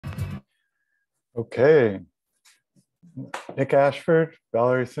Okay, Nick Ashford,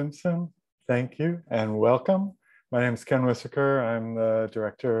 Valerie Simpson, thank you and welcome. My name is Ken Wissaker. I'm the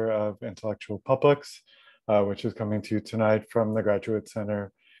Director of Intellectual Publics, which is coming to you tonight from the Graduate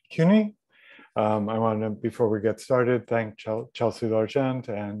Center, CUNY. I want to, before we get started, thank Chelsea Largent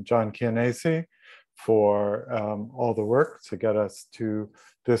and John Chianese for all the work to get us to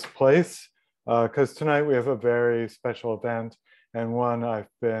this place, because tonight we have a very special event and one I've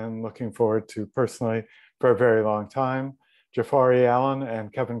been looking forward to personally for a very long time. Jafari Allen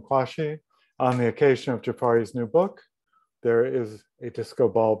and Kevin Quashie, on the occasion of Jafari's new book, There is a Disco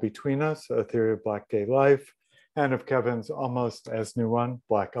Ball Between Us, A Theory of Black Gay Life, and of Kevin's almost as new one,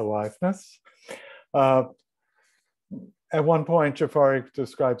 Black Aliveness. At one point, Jafari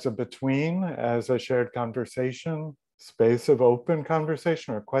describes a between as a shared conversation, space of open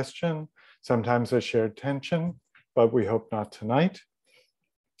conversation or question, sometimes a shared tension, but we hope not tonight.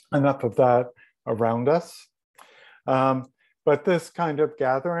 Enough of that around us. But this kind of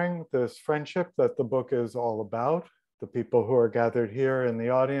gathering, this friendship that the book is all about, the people who are gathered here in the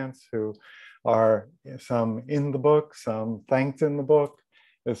audience, who are some in the book, some thanked in the book,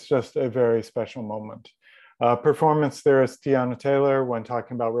 it's just a very special moment. Performance theorist Tiana Taylor, when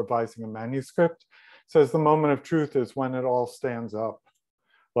talking about revising a manuscript, says the moment of truth is when it all stands up,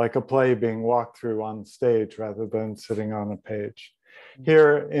 like a play being walked through on stage rather than sitting on a page.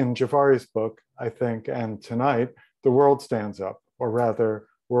 Here in Jafari's book, I think, and tonight, the world stands up, or rather,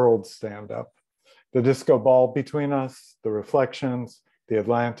 worlds stand up. The disco ball between us, the reflections, the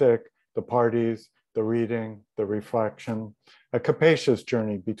Atlantic, the parties, the reading, the reflection, a capacious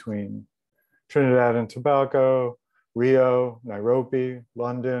journey between Trinidad and Tobago, Rio, Nairobi,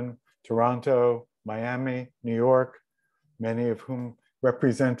 London, Toronto, Miami, New York, many of whom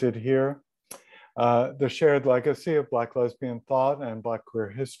represented here. The shared legacy of Black lesbian thought and Black queer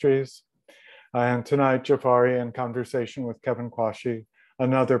histories. And tonight, Jafari in conversation with Kevin Quashie,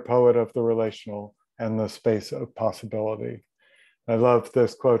 another poet of the relational and the space of possibility. I love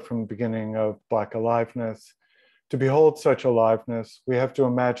this quote from the beginning of Black Aliveness. To behold such aliveness, we have to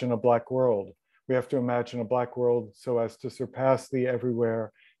imagine a Black world. We have to imagine a Black world so as to surpass the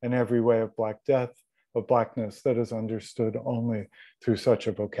everywhere and every way of Black death, of Blackness that is understood only through such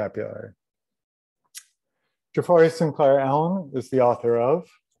a vocabulary. Jafari Sinclair Allen is the author of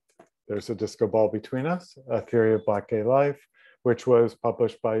There's a Disco Ball Between Us, A Theory of Black Gay Life, which was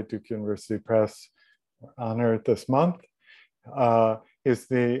published by Duke University Press, honored this month. He's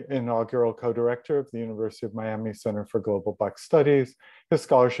the inaugural co-director of the University of Miami Center for Global Black Studies. His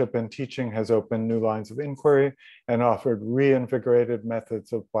scholarship and teaching has opened new lines of inquiry and offered reinvigorated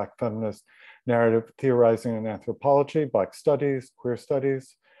methods of Black feminist narrative theorizing in anthropology, Black studies, queer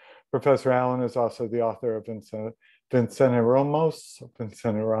studies. Professor Allen is also the author of Vincente Ramos,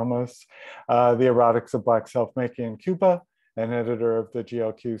 The Erotics of Black Self-Making in Cuba, and editor of the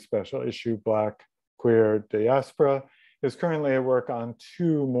GLQ special issue Black Queer Diaspora, is currently at work on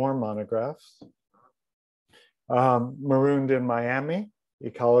two more monographs. Marooned in Miami,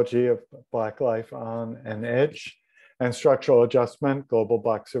 Ecology of Black Life on an Edge, and Structural Adjustment, Global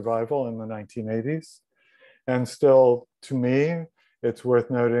Black Survival in the 1980s. And still, to me, it's worth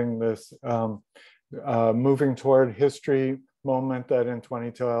noting this moving toward history moment that in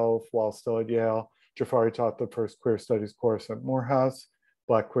 2012, while still at Yale, Jafari taught the first queer studies course at Morehouse,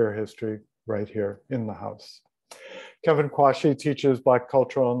 Black queer history, right here in the house. Kevin Quashie teaches Black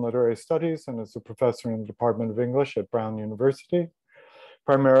cultural and literary studies and is a professor in the Department of English at Brown University.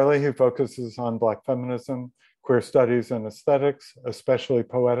 Primarily, he focuses on Black feminism, queer studies, and aesthetics, especially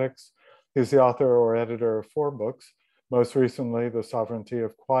poetics. He's the author or editor of 4 books, most recently, The Sovereignty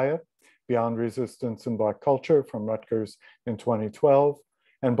of Quiet, Beyond Resistance in Black Culture from Rutgers in 2012,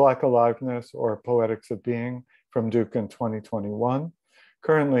 and Black Aliveness or Poetics of Being from Duke in 2021.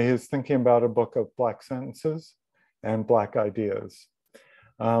 Currently, he's thinking about a book of Black sentences and Black ideas.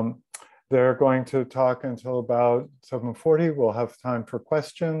 They're going to talk until about 7:40. We'll have time for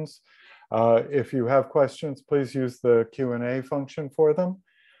questions. If you have questions, please use the Q&A function for them.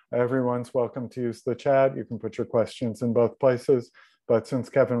 Everyone's welcome to use the chat. You can put your questions in both places, but since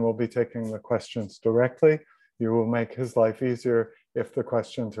Kevin will be taking the questions directly, you will make his life easier if the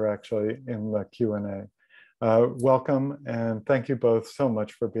questions are actually in the Q&A. Welcome, and thank you both so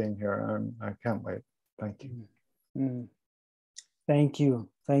much for being here. I can't wait. Thank you. Thank you.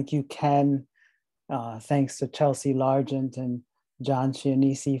 Thank you, Ken. Thanks to Chelsea Largent and John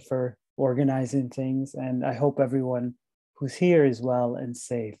Chianese for organizing things. And I hope everyone who's here is well and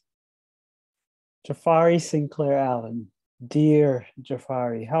safe. Jafari Sinclair Allen, dear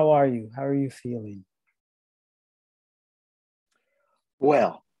Jafari, how are you? How are you feeling?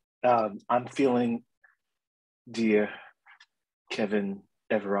 Well, I'm feeling, dear Kevin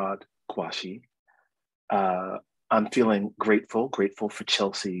Everard Quashie, I'm feeling grateful for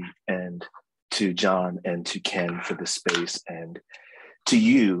Chelsea and to John and to Ken for the space. And to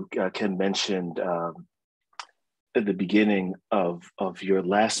you, Ken mentioned at the beginning of your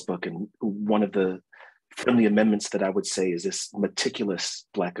last book, and one of the friendly amendments that I would say is this meticulous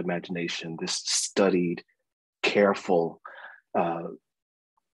Black imagination, this studied, careful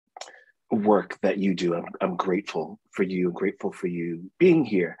work that you do. I'm grateful for you, grateful for you being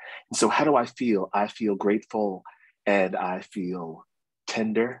here. And so how do I feel? I feel grateful and I feel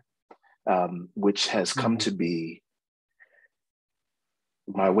tender, which has come to be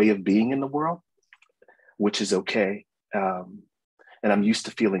my way of being in the world, which is okay. And I'm used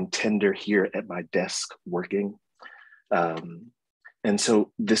to feeling tender here at my desk working. And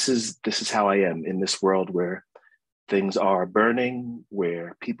so this is how I am in this world where things are burning,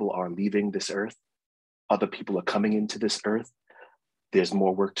 where people are leaving this earth, other people are coming into this earth. There's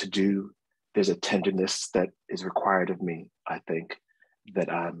more work to do. There's a tenderness that is required of me, I think, that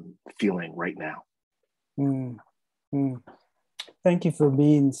I'm feeling right now. Thank you for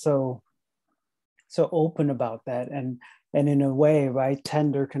being so open about that. And in a way, right,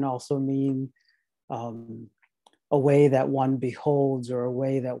 tender can also mean a way that one beholds or a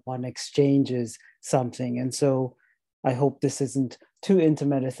way that one exchanges something. And so I hope this isn't too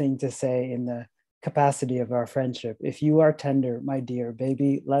intimate a thing to say in the capacity of our friendship. If you are tender, my dear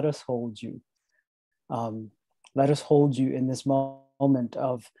baby, let us hold you. Let us hold you in this moment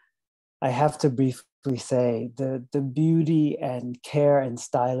of, I have to briefly say, the beauty and care and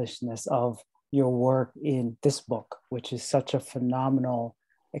stylishness of your work in this book, which is such a phenomenal,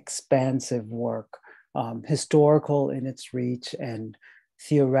 expansive work, historical in its reach and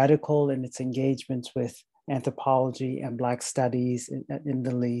theoretical in its engagements with anthropology and Black studies in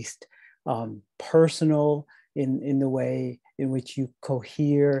the least, personal in the way in which you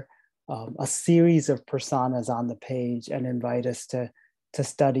cohere a series of personas on the page and invite us to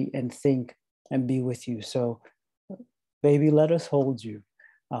study and think and be with you. So baby, let us hold you.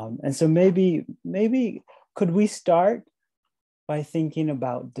 And so maybe could we start by thinking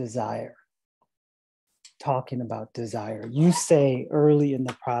about desire, talking about desire. You say early in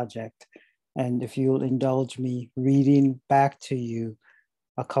the project, and if you'll indulge me reading back to you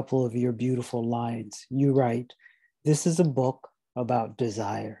a couple of your beautiful lines, you write, "This is a book about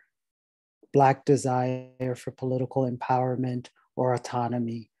desire, Black desire for political empowerment or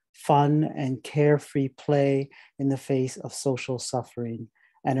autonomy, fun and carefree play in the face of social suffering,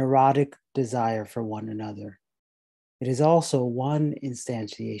 and erotic desire for one another. It is also one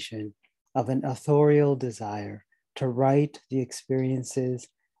instantiation of an authorial desire to write the experiences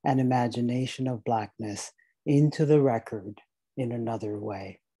and imagination of Blackness into the record in another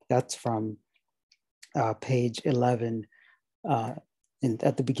way." That's from page 11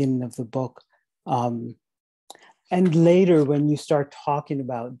 at the beginning of the book. And later, when you start talking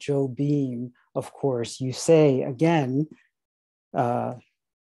about Joe Beam, of course, you say again,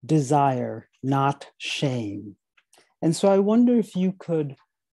 desire, not shame. And so I wonder if you could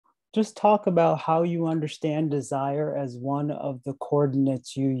just talk about how you understand desire as one of the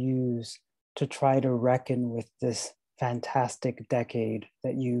coordinates you use to try to reckon with this fantastic decade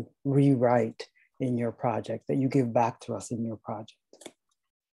that you rewrite in your project, that you give back to us in your project.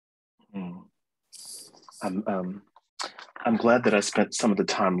 I'm glad that I spent some of the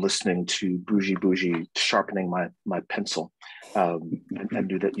time listening to Bougie sharpening my pencil. I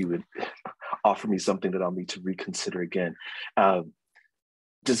knew that you would offer me something that I'll need to reconsider again.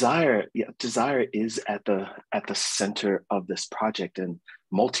 Desire is at the center of this project, and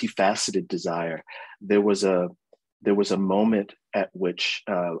multifaceted desire. There was a moment at which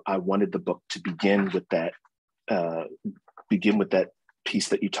I wanted the book to begin with that piece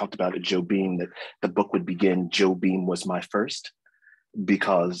that you talked about at Joe Beam, that the book would begin, Joe Beam was my first,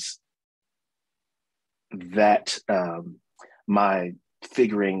 because that my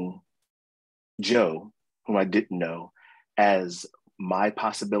figuring Joe, whom I didn't know, as my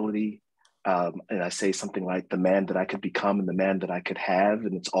possibility, and I say something like the man that I could become and the man that I could have,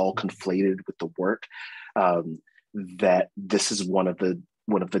 and it's all conflated with the work, that this is one of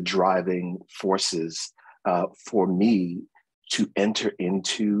the driving forces for me to enter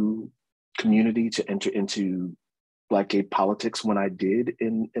into community, to enter into Black gay politics when I did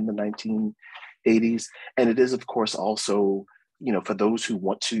in the 1980s. And it is, of course, also, for those who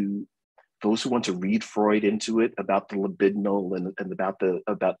want to read Freud into it, about the libidinal and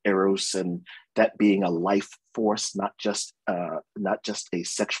about eros, and that being a life force, not just a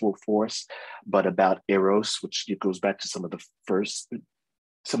sexual force, but about eros, which goes back to some of the first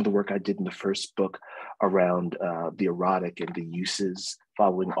some of the work I did in the first book around the erotic and the uses,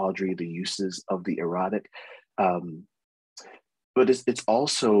 following Audrey, the uses of the erotic. But it's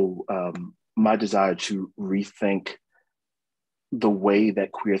also my desire to rethink the way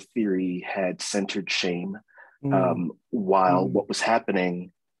that queer theory had centered shame, while what was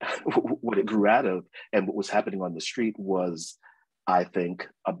happening, what it grew out of, and what was happening on the street was, I think,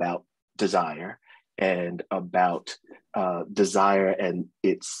 about desire, and about desire and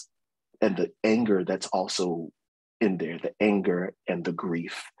the anger that's also in there, the anger and the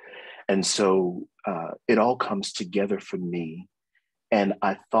grief. And so it all comes together for me. And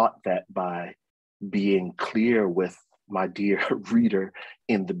I thought that by being clear with my dear reader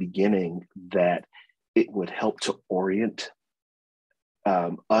in the beginning, that it would help to orient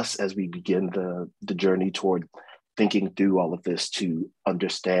us as we begin the journey toward thinking through all of this, to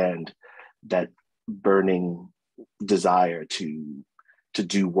understand that burning desire to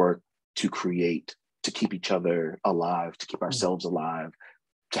do work, to create, to keep each other alive, to keep ourselves alive,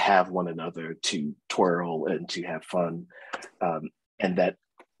 to have one another, to twirl and to have fun, and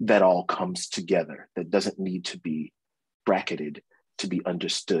that all comes together. That doesn't need to be bracketed to be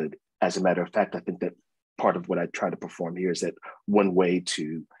understood. As a matter of fact, I think that part of what I try to perform here is that one way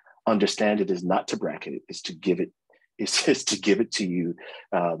to understand it is not to bracket it, is to give it, is to give it to you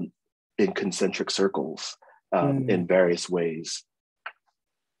in concentric circles, in various ways.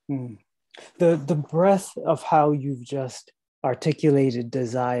 The breadth of how you've just articulated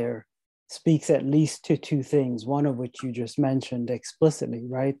desire speaks at least to two things, one of which you just mentioned explicitly,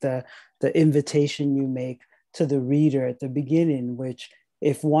 right? The invitation you make to the reader at the beginning, which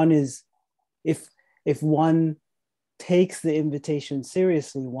if one takes the invitation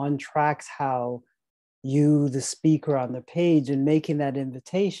seriously, one tracks how you, the speaker on the page, and making that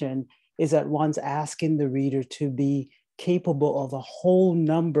invitation is at once asking the reader to be capable of a whole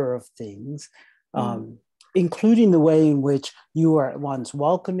number of things, including the way in which you are at once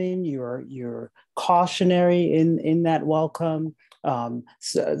welcoming, you're cautionary in that welcome,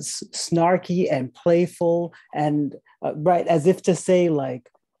 snarky and playful, and right, as if to say, like,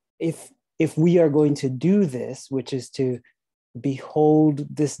 if we are going to do this, which is to behold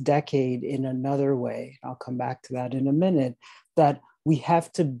this decade in another way, I'll come back to that in a minute, that we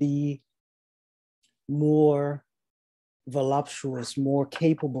have to be more voluptuous, more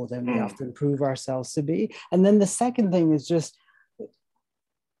capable than we often prove ourselves to be. And then the second thing is just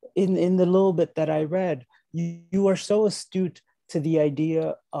in the little bit that I read, you are so astute to the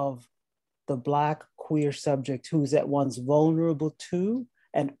idea of the Black queer subject who's at once vulnerable to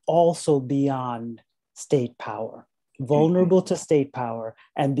and also beyond state power, vulnerable to state power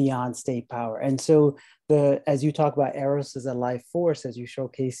and beyond state power. And so as you talk about Eros as a life force, as you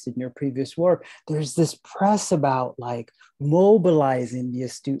showcased in your previous work, there's this press about like mobilizing the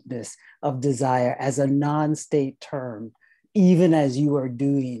astuteness of desire as a non-state term, even as you are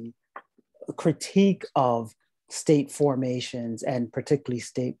doing a critique of state formations and particularly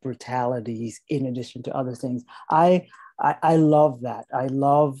state brutalities, in addition to other things. I love that. I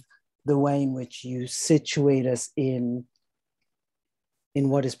love the way in which you situate us in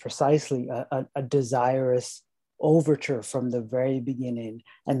what is precisely a desirous overture from the very beginning,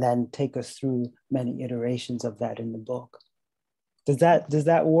 and then take us through many iterations of that in the book. Does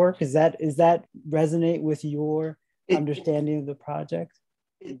that work? Does that resonate with your understanding of the project?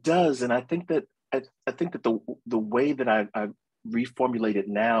 It does, and I think that the way that I've reformulated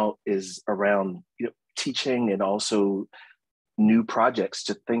now is around teaching, and also new projects,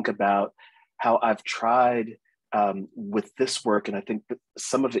 to think about how I've tried with this work. And I think that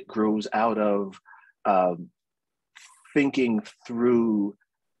some of it grows out of thinking through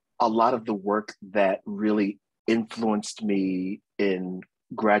a lot of the work that really influenced me in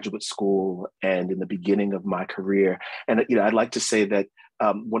graduate school and in the beginning of my career. And I'd like to say that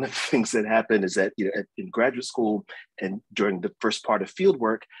one of the things that happened is that in graduate school and during the first part of field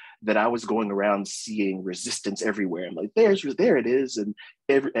work, that I was going around seeing resistance everywhere. I'm like, there it is, and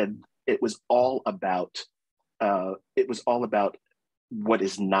it was all about what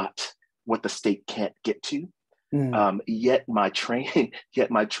is not, what the state can't get to. Yet my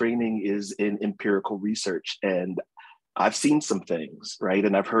training is in empirical research, and I've seen some things, right?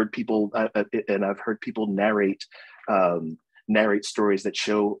 And I've heard people narrate stories that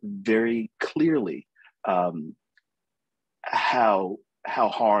show very clearly how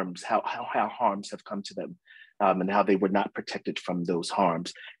harms have come to them, and how they were not protected from those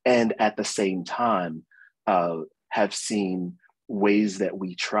harms, and at the same time have seen ways that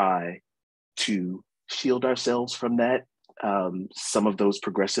we try to shield ourselves from that. Some of those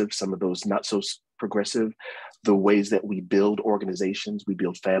progressive, some of those not so progressive, the ways that we build organizations, we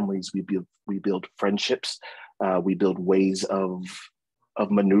build families, we build friendships, we build ways of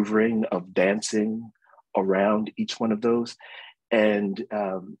maneuvering, of dancing around each one of those. And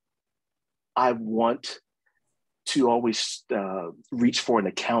I want to always reach for an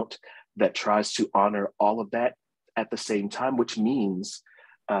account that tries to honor all of that at the same time, which means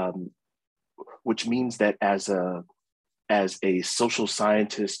that as a social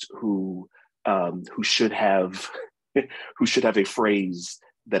scientist who should have a phrase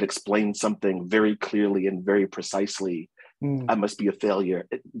that explains something very clearly and very precisely, I must be a failure.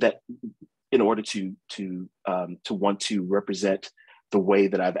 That in order to want to represent the way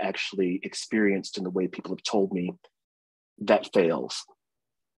that I've actually experienced and the way people have told me, that fails.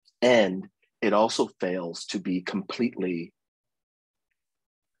 And it also fails to be completely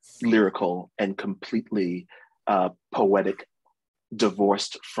lyrical and completely poetic,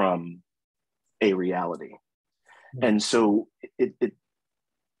 divorced from a reality. And so the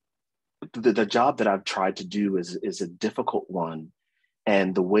job that I've tried to do is a difficult one.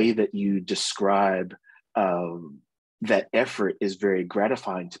 And the way that you describe that effort is very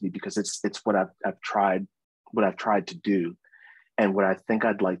gratifying to me, because it's what I've tried to do, and what I think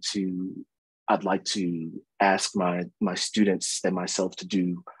I'd like to ask my students and myself to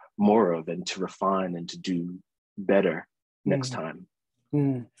do more of, and to refine and to do better next time.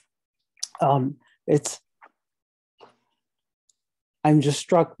 I'm just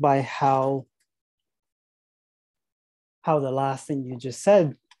struck by how the last thing you just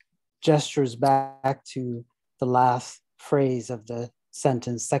said gestures back to the last phrase of the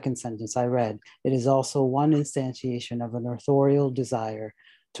second sentence I read. It is also one instantiation of an authorial desire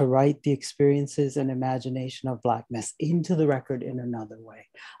to write the experiences and imagination of Blackness into the record in another way.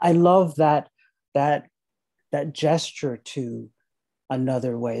 I love that gesture to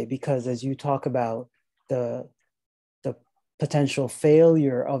another way, because as you talk about the potential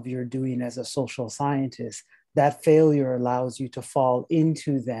failure of your doing as a social scientist, that failure allows you to fall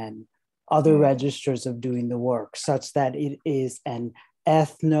into then other registers of doing the work, such that it is an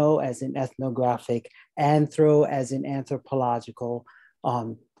ethno as in ethnographic, anthro as in anthropological,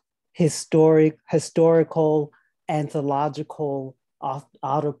 historical, anthological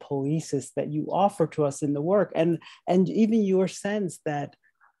autopoiesis that you offer to us in the work. And even your sense that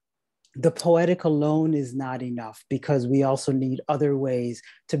the poetic alone is not enough, because we also need other ways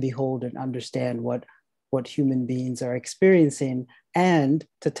to behold and understand what human beings are experiencing, and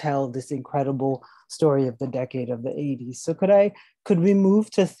to tell this incredible story of the decade of the 80s. So could we move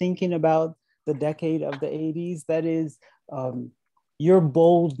to thinking about the decade of the 80s? That is your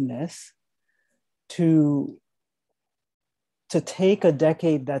boldness to take a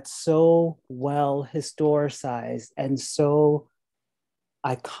decade that's so well historicized and so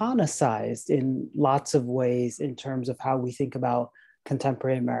iconicized in lots of ways, in terms of how we think about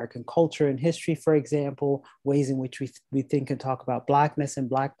contemporary American culture and history, for example, ways in which we think and talk about Blackness and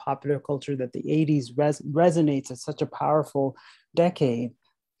Black popular culture, that the 80s resonates as such a powerful decade.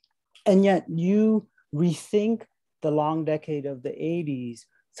 And yet you rethink the long decade of the 80s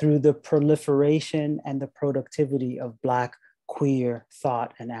through the proliferation and the productivity of Black queer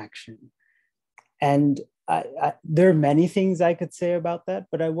thought and action. And there are many things I could say about that,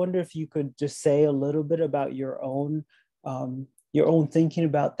 but I wonder if you could just say a little bit about your own thinking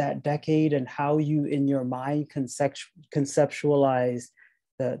about that decade, and how you, in your mind, conceptualize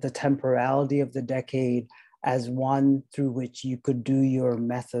the temporality of the decade as one through which you could do your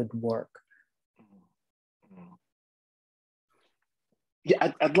method work.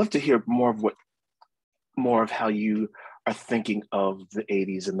 Yeah, I'd love to hear more of how you are thinking of the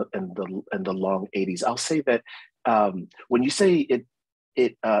 80s and the long 80s. I'll say that when you say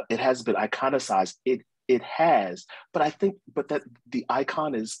it has been iconicized, it has, but that the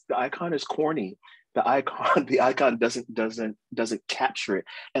icon is corny. The icon doesn't capture it,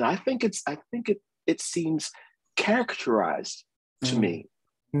 and I think it seems caricaturized to me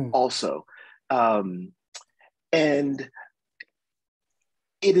also, and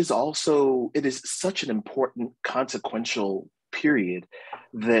it is such an important, consequential period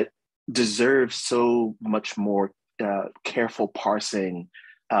that deserves so much more careful parsing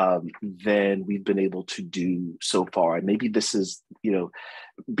than we've been able to do so far. And maybe this is,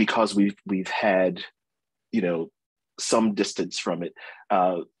 because we've had, some distance from it,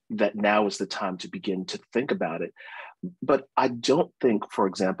 that now is the time to begin to think about it. But I don't think, for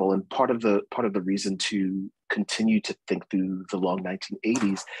example, and part of the reason to continue to think through the long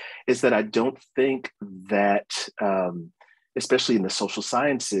 1980s is that I don't think that, especially in the social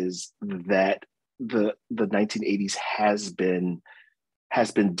sciences, that the 1980s has been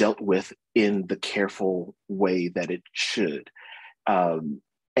has been dealt with in the careful way that it should.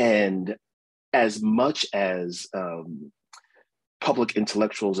 And as much as public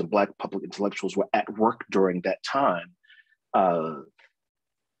intellectuals and Black public intellectuals were at work during that time,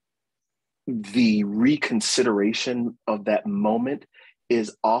 the reconsideration of that moment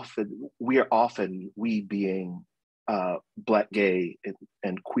is often, we being Black, gay,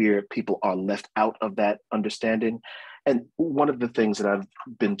 and queer people are left out of that understanding. And one of the things that I've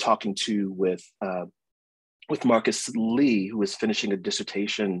been talking to with Marcus Lee, who is finishing a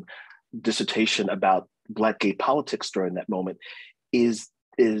dissertation about Black gay politics during that moment, is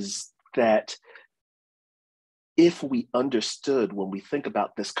that if we understood, when we think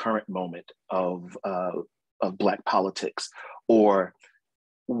about this current moment of Black politics, or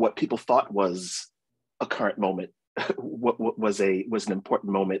what people thought was a current moment, what was an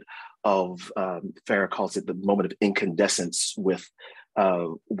important moment of, Farah calls it the moment of incandescence with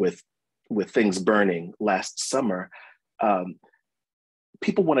things burning last summer.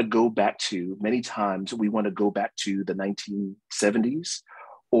 People want to go back to, many times we want to go back to the 1970s,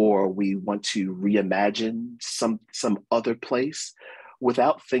 or we want to reimagine some other place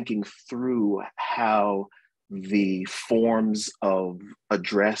without thinking through how the forms of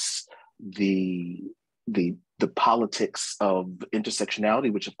address the politics of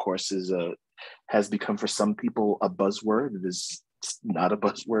intersectionality, which of course has become for some people a buzzword. It is not a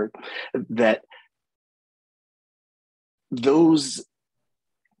buzzword. That those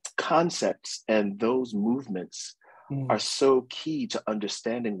concepts and those movements are so key to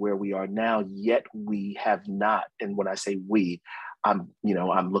understanding where we are now, yet we have not. And when I say we, I'm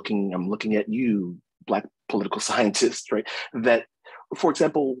looking at you, Black political scientists, right? That, for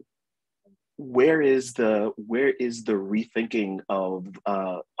example, where is the rethinking of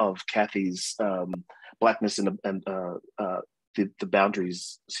Kathy's Blackness and the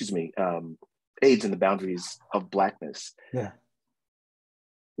boundaries, AIDS and the boundaries of Blackness? Yeah.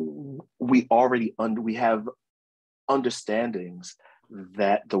 We have understandings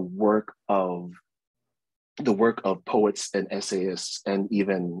that the work of poets and essayists and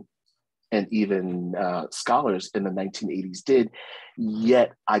even scholars in the 1980s did,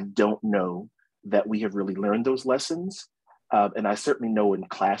 yet I don't know that we have really learned those lessons. And I certainly know in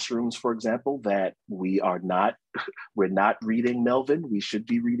classrooms, for example, that we're not reading Melvin. We should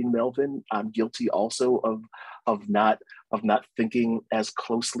be reading Melvin. I'm guilty also of not thinking as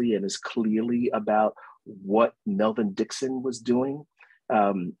closely and as clearly about what Melvin Dixon was doing.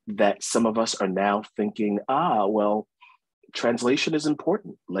 That some of us are now thinking, well, translation is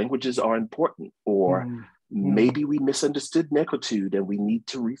important, languages are important, or maybe we misunderstood negritude and we need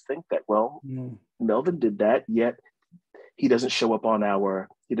to rethink that. Well, Melvin did that, yet he doesn't show up on our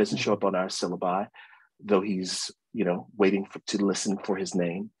syllabi, though he's waiting to listen for his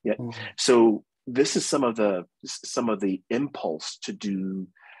name. Yet, so this is some of the impulse to do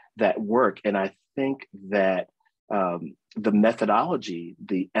that work, and I think that the methodology,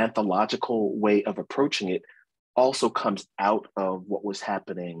 the anthological way of approaching it, also comes out of what was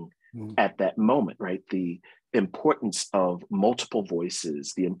happening at that moment, right? The importance of multiple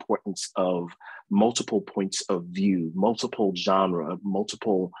voices, the importance of multiple points of view, multiple genre,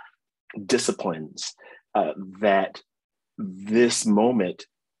 multiple disciplines, that this moment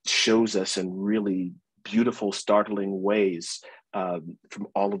shows us in really beautiful, startling ways. From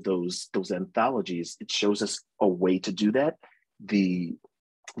all of those anthologies, it shows us a way to do that. The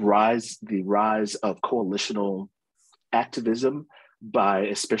rise of coalitional activism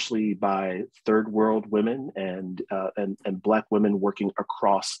especially by third world women and Black women working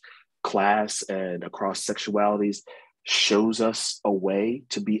across class and across sexualities shows us a way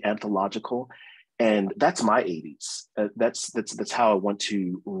to be anthological. And that's my 80s. That's how I want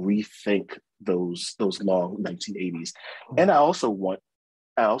to rethink those long 1980s. And I also want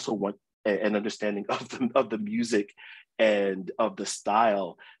an understanding of the music and of the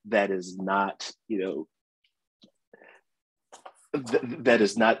style that is not, that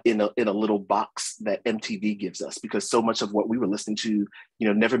is not in a little box that MTV gives us, because so much of what we were listening to,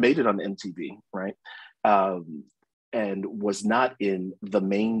 never made it on MTV, right? And was not in the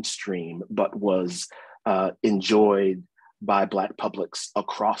mainstream, but was enjoyed by Black publics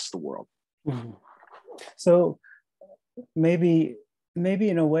across the world. Mm-hmm. So maybe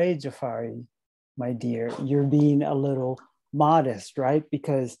in a way, Jafari, my dear, you're being a little modest, right?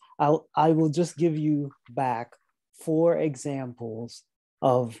 Because I will just give you back 4 examples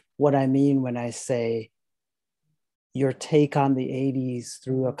of what I mean when I say your take on the 80s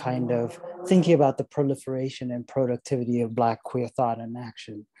through a kind of thinking about the proliferation and productivity of Black queer thought and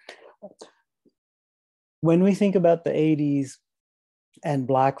action. When we think about the 80s, and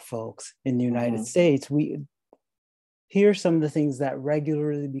Black folks in the United States, we hear some of the things that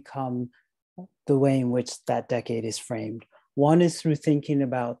regularly become the way in which that decade is framed. One is through thinking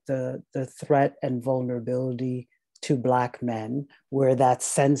about the threat and vulnerability to Black men, where that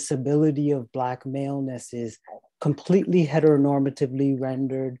sensibility of Black maleness is completely heteronormatively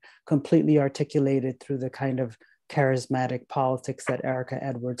rendered, completely articulated through the kind of charismatic politics that Erica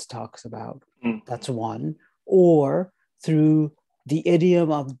Edwards talks about. That's one. Or through the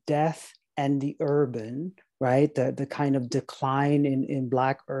idiom of death and the urban, right? The kind of decline in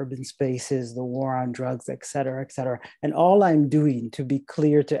Black urban spaces, the war on drugs, et cetera, et cetera. And all I'm doing, to be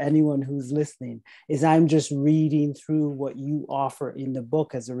clear to anyone who's listening, is I'm just reading through what you offer in the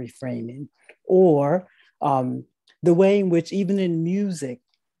book as a reframing. Or the way in which, even in music,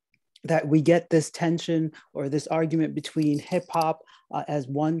 that we get this tension or this argument between hip hop as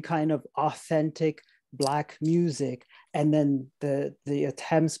one kind of authentic Black music, and then the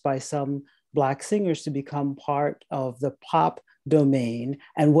attempts by some Black singers to become part of the pop domain.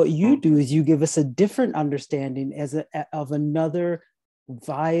 And what you do is you give us a different understanding of another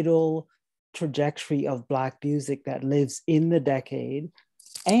vital trajectory of Black music that lives in the decade.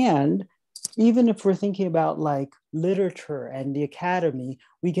 And even if we're thinking about like literature and the academy,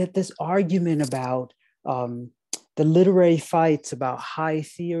 we get this argument about the literary fights about high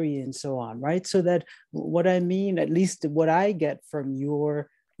theory and so on, right? So that what I mean, at least what I get from your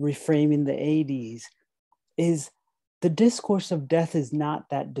reframing the 80s, is the discourse of death is not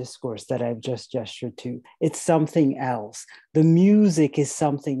that discourse that I've just gestured to. It's something else. The music is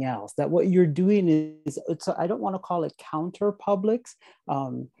something else. That what you're doing is, I don't want to call it counter publics.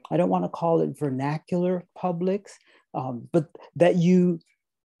 I don't want to call it vernacular publics, but that you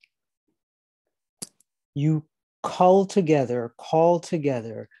call together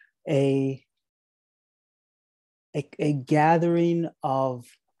a gathering of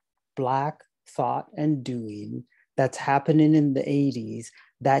Black thought and doing that's happening in the 80s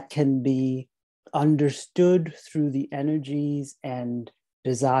that can be understood through the energies and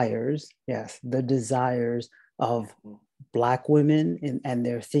desires, yes, the desires of Black women and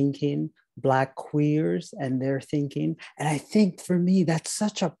their thinking, Black queers and their thinking. And I think for me, that's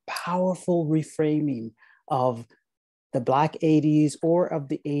such a powerful reframing of the Black 80s or of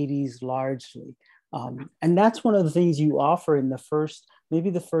the 80s largely. And that's one of the things you offer in the first, maybe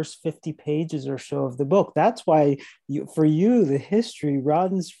the first 50 pages or so of the book. That's why for you, the history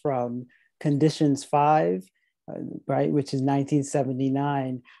runs from Conditions 5, right, which is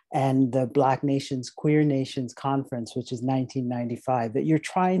 1979, and the Black Nations, Queer Nations Conference, which is 1995, that you're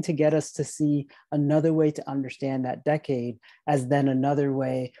trying to get us to see another way to understand that decade as then another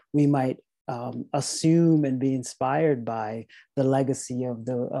way we might assume and be inspired by the legacy of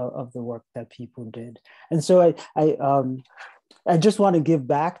the work that people did. And so I just want to give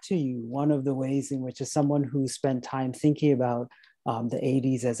back to you one of the ways in which, as someone who spent time thinking about the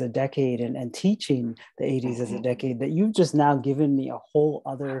 80s as a decade and teaching the 80s as a decade, that you've just now given me a whole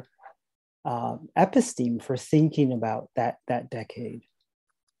other episteme for thinking about that decade.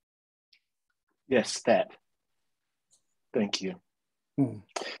 Yes, that. Thank you.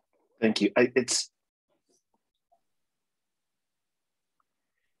 Thank you. It's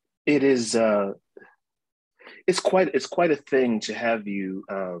quite a thing to have you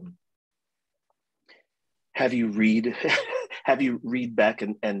read back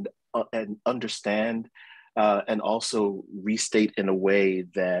and understand and also restate in a way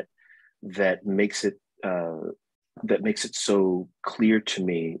that makes it so clear to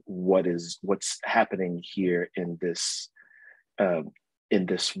me what's happening here in this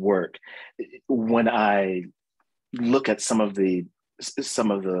work. When I look at some of the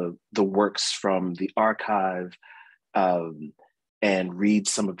works from the archive and read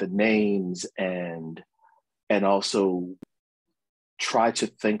some of the names and also try to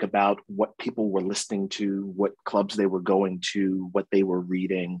think about what people were listening to, what clubs they were going to, what they were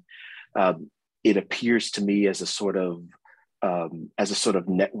reading, it appears to me as a sort of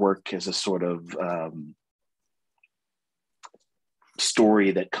network, as a sort of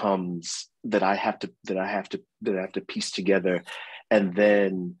story that I have to piece together, and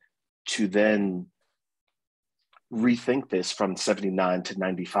then to rethink this from 79 to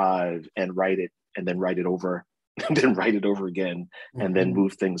 95 and write it over and then write it over again, and then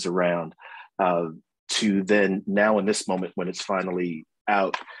move things around to then now in this moment when it's finally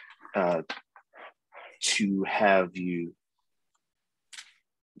out, to have you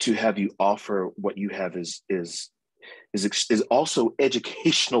offer what you have is also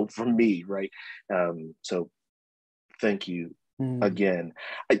educational for me, right? So thank you again.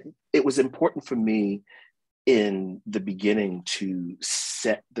 It was important for me in the beginning to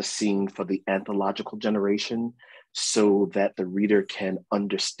set the scene for the anthological generation so that the reader can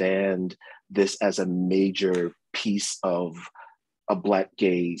understand this as a major piece of a Black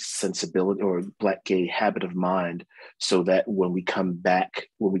gay sensibility or Black gay habit of mind, so that when we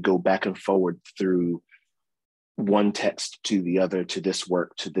go back and forward through one text to the other, to this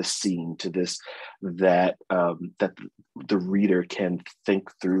work, to this scene, to this, that the reader can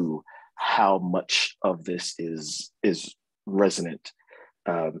think through how much of this is resonant,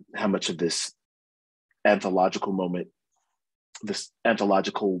 how much of this anthological moment, this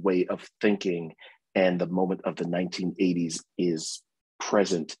anthological way of thinking and the moment of the 1980s is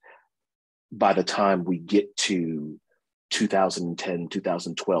present by the time we get to 2010,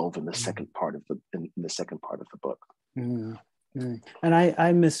 2012 in the second part of the book. Mm-hmm. And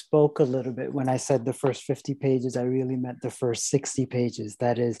I misspoke a little bit when I said the first 50 pages. I really meant the first 60 pages.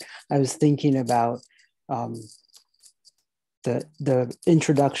 That is, I was thinking about the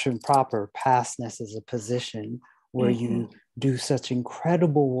introduction proper, pastness as a position, where you do such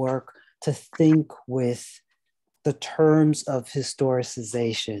incredible work to think with the terms of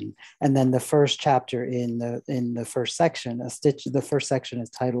historicization. And then the first chapter in the first section, the first section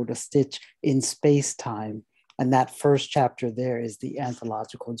is titled "A Stitch in Space-Time." And that first chapter there is the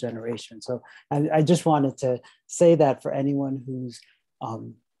anthological generation. So I just wanted to say that for anyone who's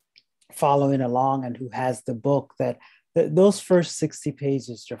following along and who has the book, that those first 60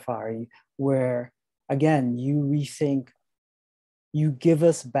 pages, Jafari, where again, you rethink, you give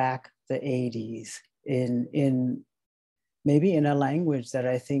us back the 80s in maybe in a language that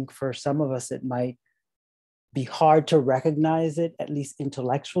I think for some of us, it might be hard to recognize it, at least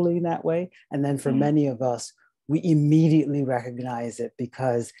intellectually in that way. And then for many of us, we immediately recognize it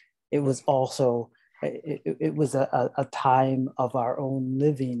because it was also, it was a time of our own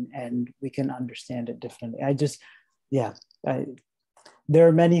living and we can understand it differently. There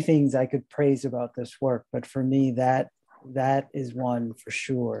are many things I could praise about this work, but for me, that is one for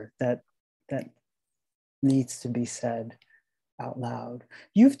sure that needs to be said out loud.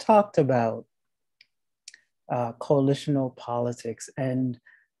 You've talked about coalitional politics, and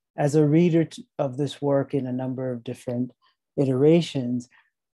as a reader of this work in a number of different iterations,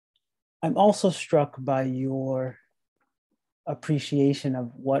 I'm also struck by your appreciation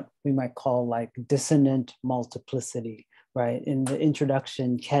of what we might call like dissonant multiplicity, right? In the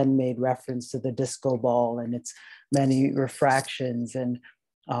introduction, Ken made reference to the disco ball and its many refractions. And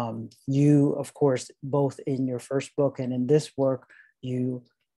you, of course, both in your first book and in this work, you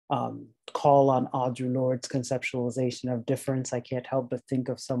call on Audre Lorde's conceptualization of difference. I can't help but think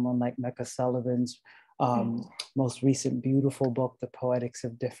of someone like Mecca Sullivan's most recent beautiful book, The Poetics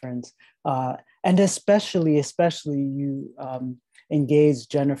of Difference. And especially you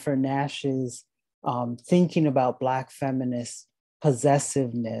engaged Jennifer Nash's thinking about Black feminist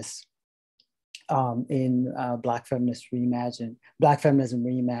possessiveness in Black Feminism Reimagined.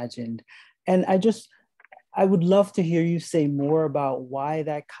 And I would love to hear you say more about why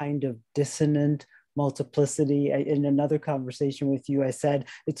that kind of dissonant multiplicity. In another conversation with you, I said,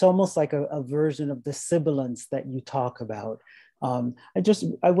 it's almost like a version of the sibilance that you talk about. I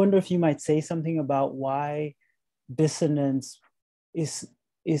wonder if you might say something about why dissonance is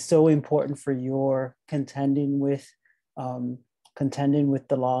so important for your contending with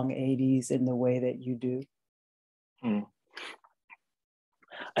the long 80s in the way that you do.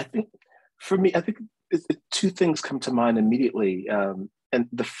 I think for me, two things come to mind immediately. And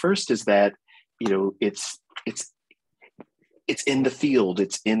the first is that, it's in the field,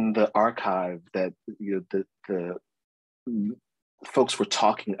 it's in the archive that, the folks were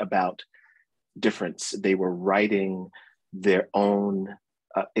talking about difference. They were writing their own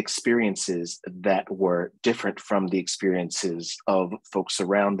experiences that were different from the experiences of folks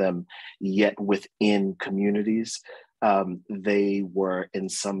around them, yet within communities. They were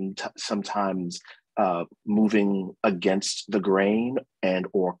sometimes moving against the grain and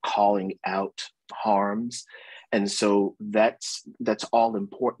or calling out harms. And so that's all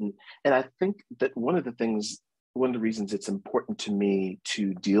important. And I think that one of the reasons it's important to me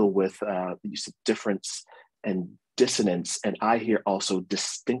to deal with the use of difference and dissonance, and I hear also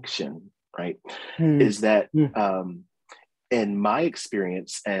distinction, right? Is that in my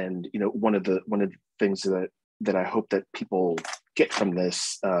experience, and one of the things that I hope that people get from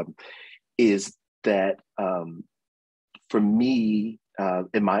this is that for me,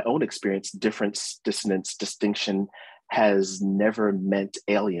 in my own experience, difference, dissonance, distinction has never meant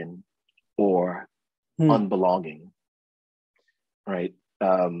alien or unbelonging, right?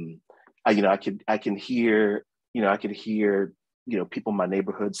 I can hear people in my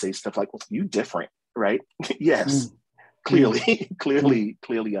neighborhood say stuff like, "Well, you different," right? Yes, clearly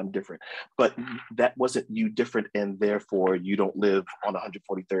I'm different. But that wasn't you different, and therefore you don't live on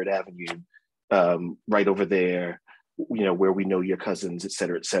 143rd Avenue, right over there, where we know your cousins, et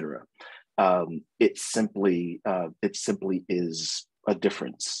cetera, et cetera. It simply is a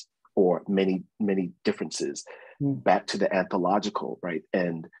difference, or many differences, back to the anthological, right,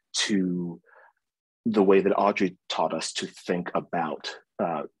 and to the way that Audrey taught us to think about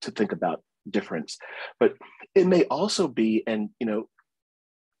difference. But it may also be, and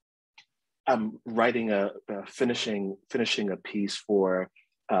I'm writing finishing a piece for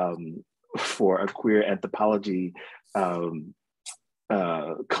a queer anthropology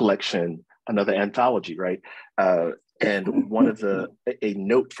collection, another anthology, right? And one of a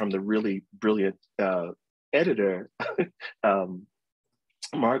note from the really brilliant editor,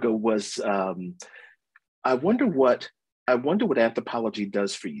 Margot, was, I wonder what anthropology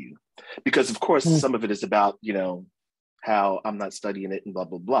does for you, because of course some of it is about how I'm not studying it and blah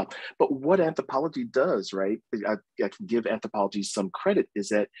blah blah. But what anthropology does, right? I can give anthropology some credit, is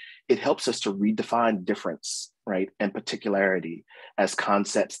that it helps us to redefine difference, right, and particularity as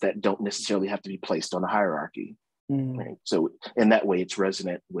concepts that don't necessarily have to be placed on a hierarchy. Right. So in that way, it's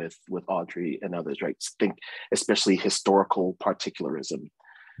resonant with Audrey and others, right? Think especially historical particularism.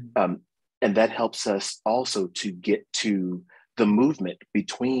 And that helps us also to get to the movement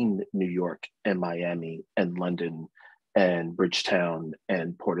between New York and Miami and London and Bridgetown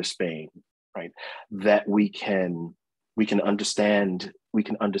and Port of Spain, right? That we can understand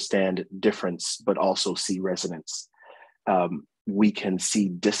difference, but also see resonance. We can see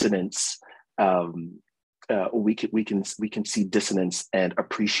dissonance. We can see dissonance and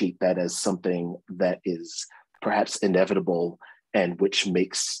appreciate that as something that is perhaps inevitable, and which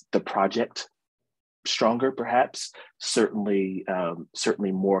makes the project stronger, perhaps, certainly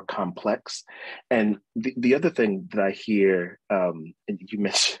more complex. And the other thing that I hear, and you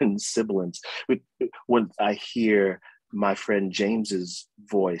mentioned sibilance, when I hear my friend James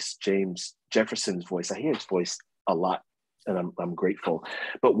Jefferson's voice, I hear his voice a lot, and I'm grateful.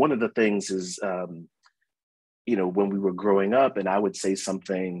 But one of the things is, when we were growing up, and I would say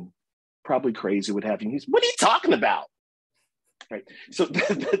something probably crazy, what have you, what are you talking about? Right. So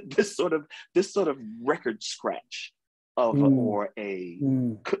this sort of record scratch of or a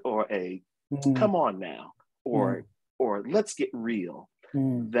come on now, or let's get real.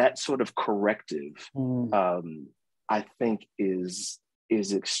 That sort of corrective, I think is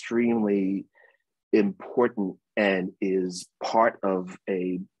extremely important, and is part of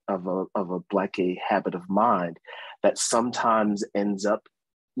a Black gay habit of mind that sometimes ends up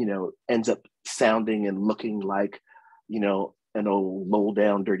sounding and looking like an old low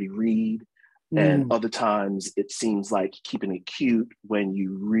down dirty read, and other times it seems like keeping it cute when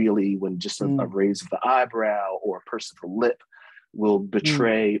just a raise of the eyebrow or a purse of the lip will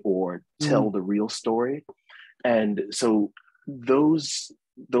betray or tell the real story. And so those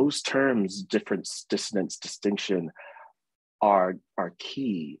terms, difference, dissonance, distinction, are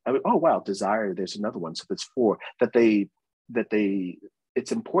key. I mean, oh wow, desire, there's another one, so there's four that they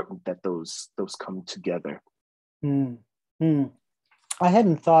it's important that those come together. I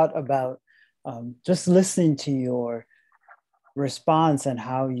hadn't thought about, just listening to your response and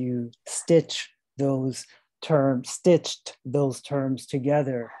how you stitched those terms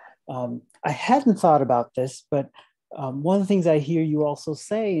together. I hadn't thought about this, but one of the things I hear you also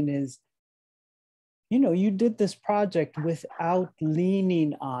saying is, you did this project without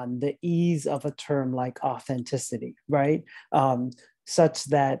leaning on the ease of a term like authenticity, right? Such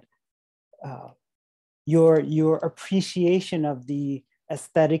that your appreciation of the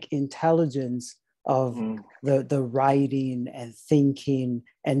aesthetic intelligence of the writing and thinking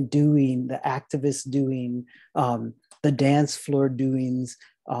and doing, the activist doing, the dance floor doings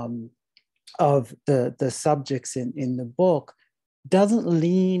of the subjects in the book, doesn't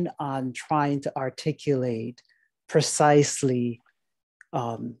lean on trying to articulate precisely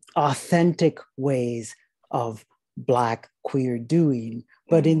authentic ways of Black queer doing,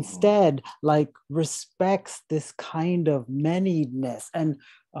 but instead respects this kind of manyness. And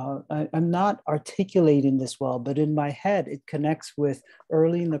I'm not articulating this well, but in my head, it connects with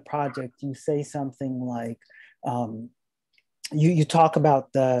early in the project, you say something like, you talk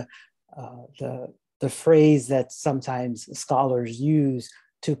about the phrase that sometimes scholars use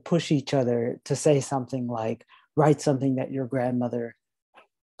to push each other to say something like, write something that your grandmother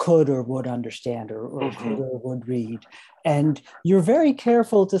could or would understand, or could or would read. And you're very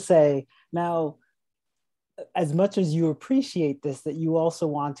careful to say, now, as much as you appreciate this, that you also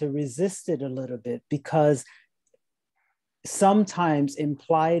want to resist it a little bit, because sometimes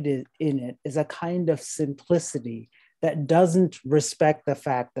implied in it is a kind of simplicity that doesn't respect the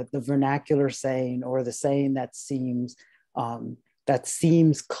fact that the vernacular saying or the saying that seems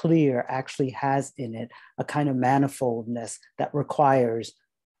clear actually has in it a kind of manifoldness that requires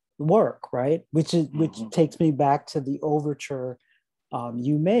work, right? Which takes me back to the overture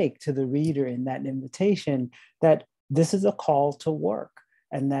you make to the reader in that invitation, that this is a call to work,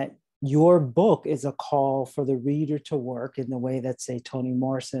 and that your book is a call for the reader to work in the way that, say, Toni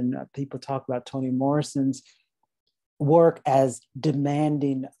Morrison, people talk about Toni Morrison's work as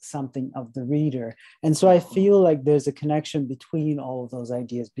demanding something of the reader. And so I feel like there's a connection between all of those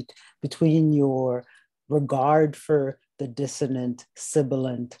ideas, between your regard for the dissonant,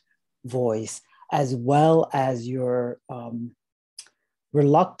 sibilant voice, as well as your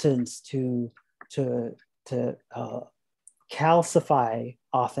reluctance to calcify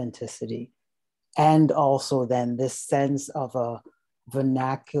authenticity, and also then this sense of a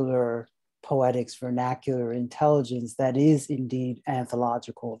vernacular poetics, vernacular intelligence that is indeed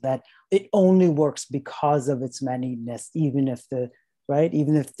anthological, that it only works because of its manyness, even if the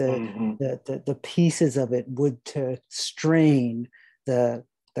pieces of it would to strain the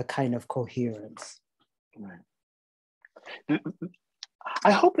kind of coherence. Right.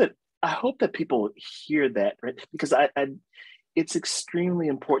 I hope that people hear that, right? Because it's extremely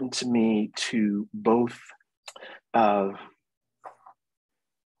important to me to both to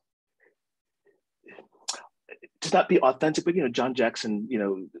not be authentic, but John Jackson,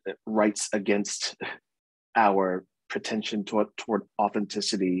 writes against our pretension toward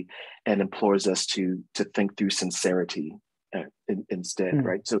authenticity and implores us to think through sincerity instead,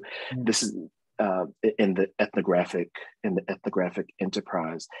 right? So this is in the ethnographic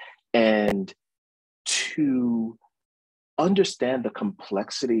enterprise, and to understand the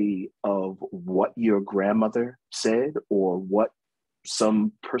complexity of what your grandmother said, or what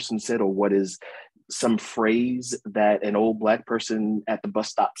some person said, or what is some phrase that an old Black person at the bus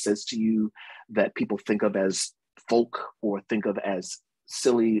stop says to you that people think of as folk or think of as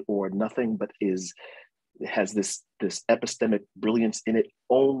silly or nothing, but has this epistemic brilliance in it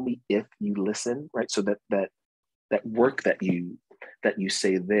only if you listen, right? So that work that you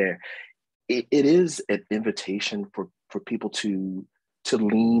say there, it is an invitation for people to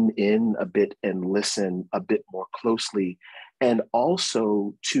lean in a bit and listen a bit more closely, and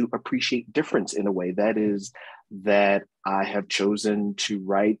also to appreciate difference in a way. That is that I have chosen to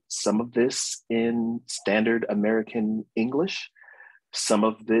write some of this in standard American English. Some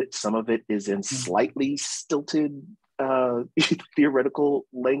of it is in slightly stilted theoretical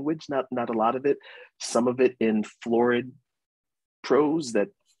language, not a lot of it. Some of it in florid prose that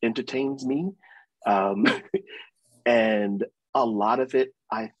entertains me. And a lot of it,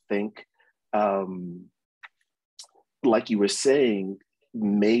 I think, like you were saying,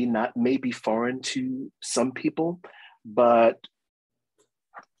 may be foreign to some people, but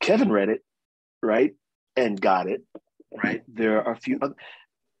Kevin read it, right? And got it, right? There are a few other,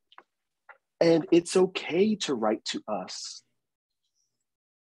 and it's okay to write to us.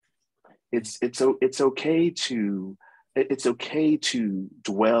 It's okay to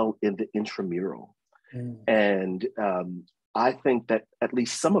dwell in the intramural. And I think that at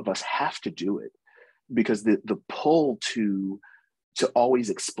least some of us have to do it, because the pull to always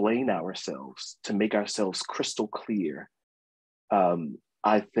explain ourselves, to make ourselves crystal clear,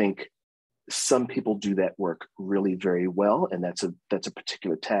 I think some people do that work really very well, and that's a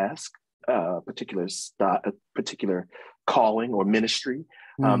particular task, particular calling or ministry.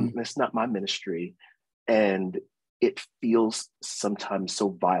 That's not my ministry, and it feels sometimes so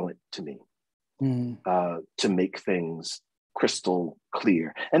violent to me to make things crystal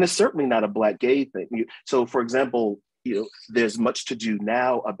clear. And it's certainly not a Black gay thing. So, for example, there's much to do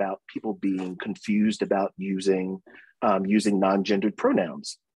now about people being confused about using non-gendered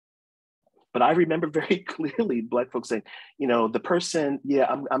pronouns. But I remember very clearly Black folks saying, the person,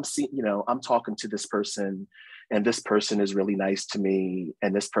 I'm seeing, I'm talking to this person, and this person is really nice to me,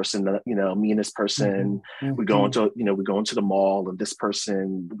 and this person, me and this person, we go into the mall, and this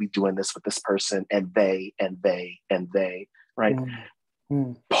person, we doing this with this person, and they, right?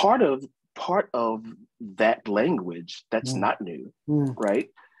 Part of that language that's not new, right,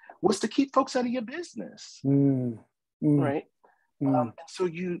 was to keep folks out of your business, right? So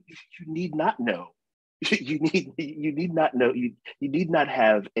you need not know. You need not know. You need not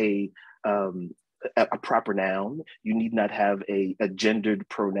have a proper noun. You need not have a gendered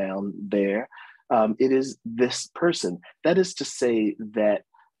pronoun there. It is this person. That is to say that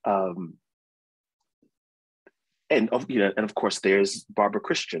and of course there's Barbara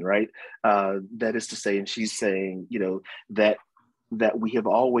Christian, right? That is to say, and she's saying, that we have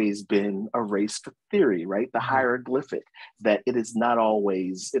always been a race for theory, right? The hieroglyphic, that it is not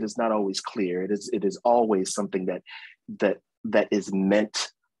always clear. It is always something that is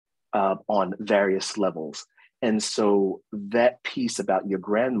meant on various levels. And so that piece about your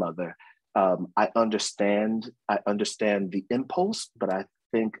grandmother, I understand the impulse, but I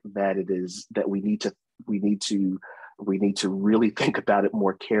think that it is that we need to really think about it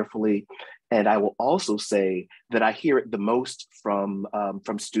more carefully. And I will also say that I hear it the most from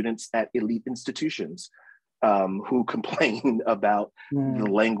students at elite institutions who complain about the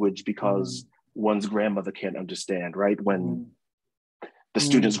language because one's grandmother can't understand, right? When the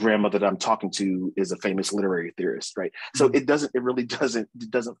student's grandmother that I'm talking to is a famous literary theorist, right? So it really doesn't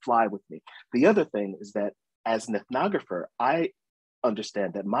fly with me. The other thing is that as an ethnographer, I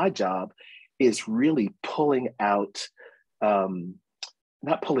understand that my job is really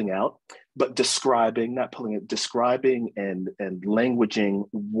describing and languaging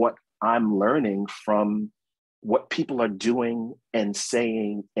what I'm learning from what people are doing and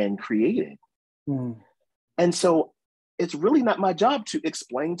saying and creating. And so it's really not my job to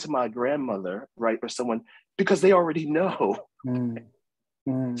explain to my grandmother, right, or someone, because they already know.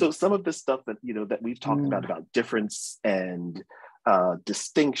 So some of the stuff that that we've talked about difference and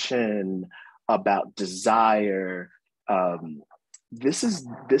distinction, about desire, this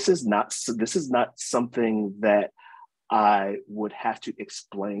is not something that I would have to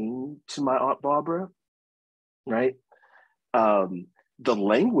explain to my Aunt Barbara, right? The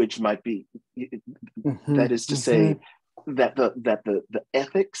language might be, that is to say, that the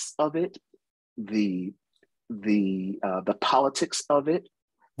ethics of it, the politics of it,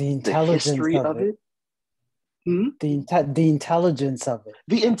 the intelligence the history of it, the intelligence of it,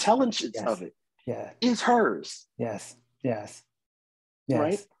 the intelligence of it, is hers. Yes.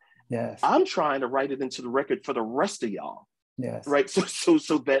 Right. Yes. I'm trying to write it into the record for the rest of y'all. Yes. Right.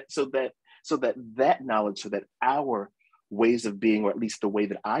 So that knowledge, so that our ways of being, or at least the way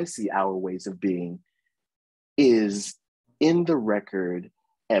that I see our ways of being, is in the record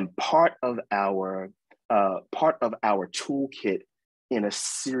and part of our toolkit in a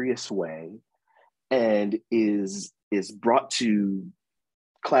serious way, and is brought to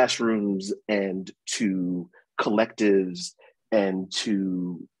classrooms and to collectives and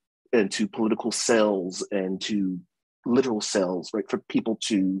to political cells and to literal cells, right, for people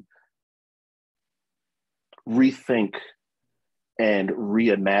to rethink and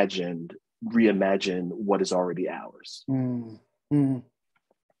reimagine what is already ours.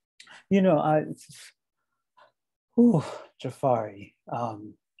 Jafari.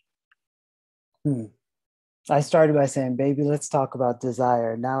 I started by saying, baby, let's talk about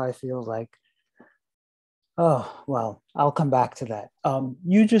desire. Now I feel like, oh, well, I'll come back to that.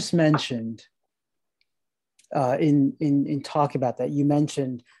 You just mentioned, in talking about that, you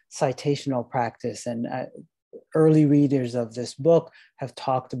mentioned citational practice, and early readers of this book have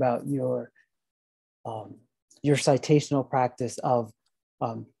talked about your citational practice of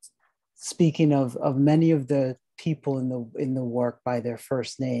speaking of many of the people in the work by their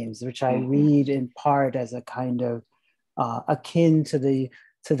first names, which I read in part as a kind of akin to the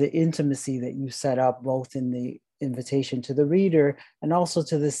intimacy that you set up, both in the invitation to the reader and also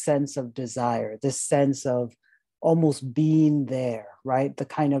to the sense of desire, this sense of almost being there, right? The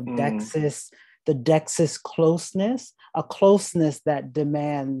kind of Dexis closeness, a closeness that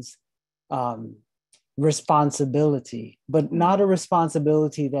demands responsibility, but not a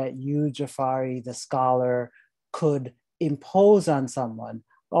responsibility that you, Jafari, the scholar, could impose on someone.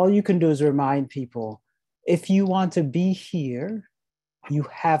 All you can do is remind people, if you want to be here, you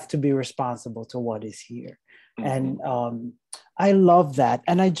have to be responsible to what is here. And I love that.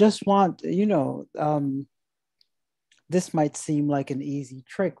 And I just want, this might seem like an easy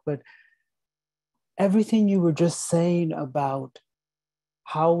trick, but everything you were just saying about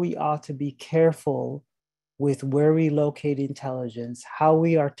how we ought to be careful with where we locate intelligence, how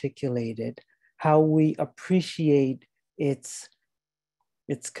we articulate it, how we appreciate its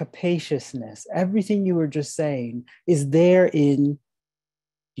capaciousness. Everything you were just saying is there in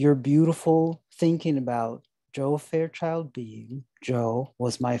your beautiful thinking about Joe Fairchild being. Joe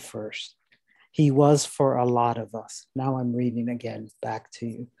was my first. He was for a lot of us. Now I'm reading again back to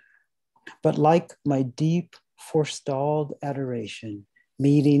you. But like my deep, forestalled adoration,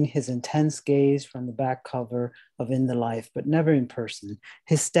 meeting his intense gaze from the back cover of In the Life, but never in person,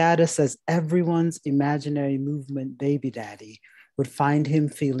 his status as everyone's imaginary movement baby daddy would find him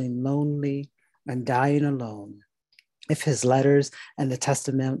feeling lonely and dying alone if his letters and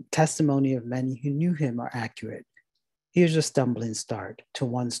the testimony of many who knew him are accurate. Here's a stumbling start to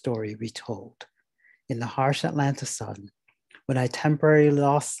one story retold. In the harsh Atlanta sun, when I temporarily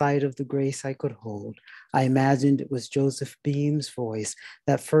lost sight of the grace I could hold, I imagined it was Joseph Beam's voice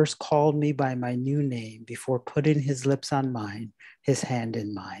that first called me by my new name before putting his lips on mine, his hand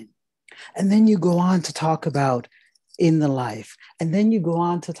in mine. And then you go on to talk about in the life, and then you go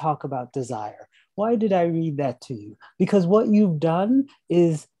on to talk about desire. Why did I read that to you? Because what you've done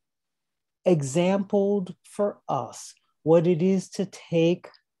is exampled for us what it is to take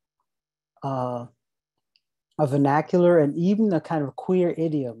a vernacular and even a kind of queer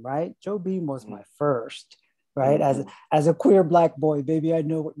idiom, right? Joe Beam was my first, right? As a queer Black boy, baby, I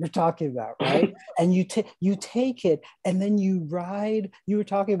know what you're talking about, right? And you take it and then you ride. You were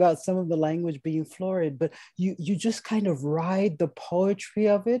talking about some of the language being florid, but you just kind of ride the poetry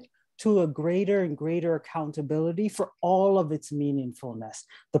of it to a greater and greater accountability for all of its meaningfulness,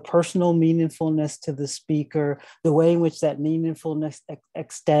 the personal meaningfulness to the speaker, the way in which that meaningfulness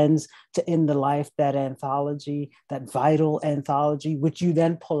extends to In the Life, that anthology, that vital anthology, which you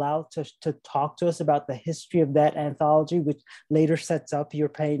then pull out to talk to us about the history of that anthology, which later sets up your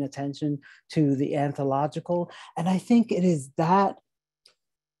paying attention to the anthological. And I think it is that,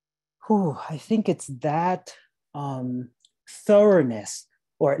 thoroughness,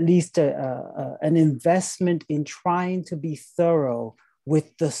 or at least an investment in trying to be thorough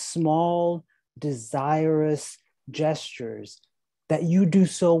with the small, desirous gestures that you do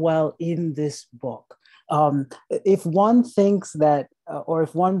so well in this book. If one thinks that, or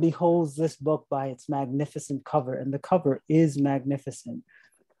if one beholds this book by its magnificent cover, and the cover is magnificent,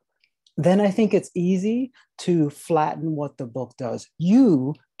 then I think it's easy to flatten what the book does.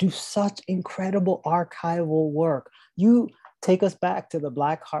 You do such incredible archival work. You take us back to the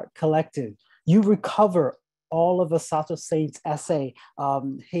Black Heart Collective. You recover all of Asato Saint's essay,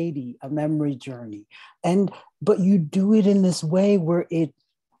 Haiti, A Memory Journey. But you do it in this way where you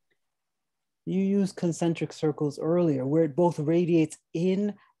used concentric circles earlier, where it both radiates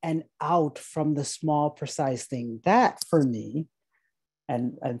in and out from the small, precise thing. That for me,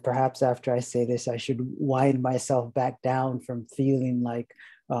 and perhaps after I say this, I should wind myself back down from feeling like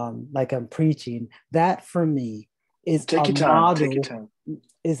I'm preaching. That for me is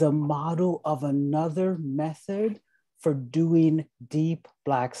a model of another method for doing deep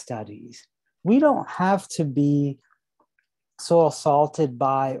Black studies. We don't have to be so assaulted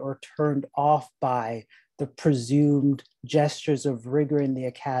by or turned off by the presumed gestures of rigor in the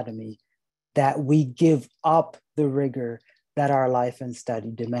academy that we give up the rigor that our life and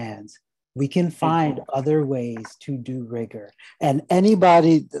study demands. We can find other ways to do rigor. And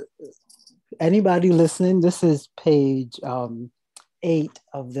anybody listening, this is page 8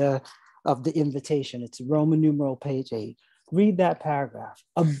 of the invitation. It's Roman numeral page 8. Read that paragraph.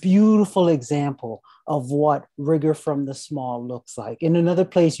 A beautiful example of what rigor from the small looks like. In another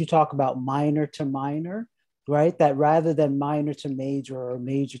place, you talk about minor to minor, right? That rather than minor to major or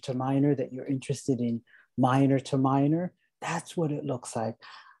major to minor, that you're interested in minor to minor. That's what it looks like.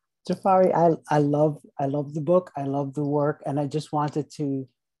 Jafari, I love the book. I love the work. And I just wanted to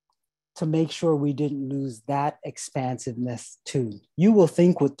make sure we didn't lose that expansiveness too. You will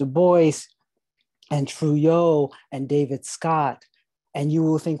think with Du Bois and Trujillo and David Scott, and you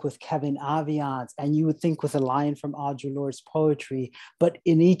will think with Kevin Aviance, and you would think with a line from Audre Lorde's poetry, but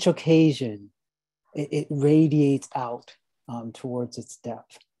in each occasion, it radiates out towards its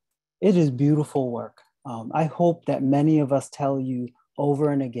depth. It is beautiful work. I hope that many of us tell you over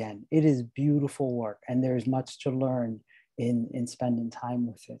and again, it is beautiful work, and there's much to learn in spending time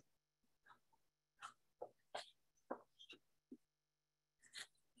with it.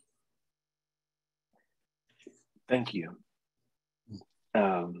 Thank you.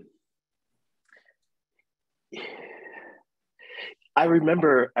 I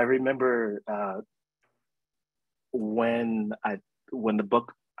remember when the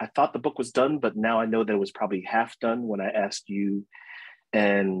book, I thought the book was done, but now I know that it was probably half done when I asked you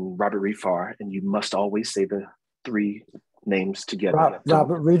and Robert Reed Farr, and you must always say the 3 names together.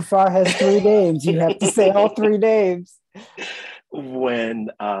 Robert Reed Farr has 3 names. You have to say all 3 names.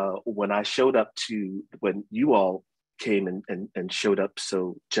 When I showed up when you all came and showed up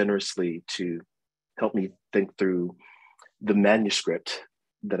so generously to help me think through the manuscript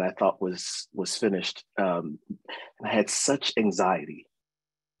that I thought was finished, and I had such anxiety.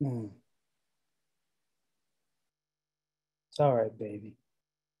 It's all right, baby.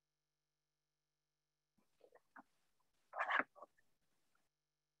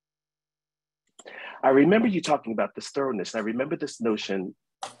 I remember you talking about this thoroughness. I remember this notion,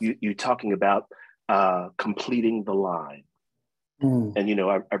 you talking about completing the line. And, you know,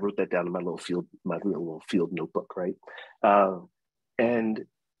 I wrote that down in my little field notebook, right? And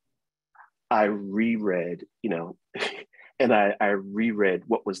I reread, you know, and I reread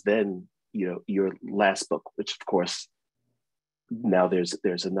what was then, you know, your last book, which of course, now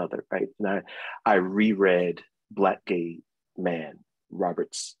there's another, right? And I reread Black Gay Man,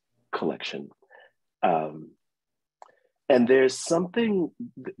 Robert's collection. And there's something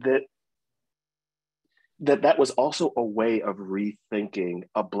that was also a way of rethinking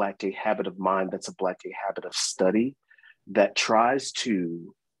a Black gay habit of mind that's a Black gay habit of study that tries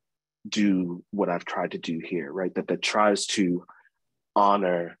to do what I've tried to do here, right? That tries to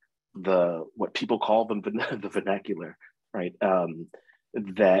honor what people call the vernacular, right?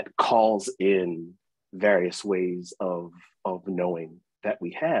 That calls in various ways of knowing that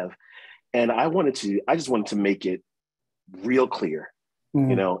we have. And I just wanted to make it real clear,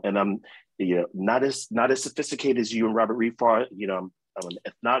 you know, and I'm, you know, not as sophisticated as you and Robert Reed Farr, you know, I'm an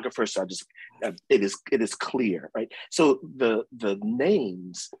ethnographer, so it is clear, right? So the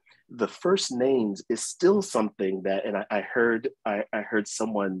names, the first names is still something that, and I heard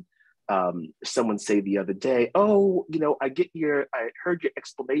someone say the other day, oh, you know, I heard your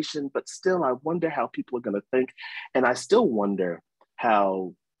explanation, but still I wonder how people are going to think. And I still wonder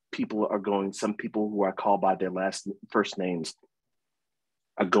how some people who I call by their first names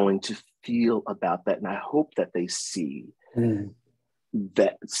are going to feel about that. And I hope that they see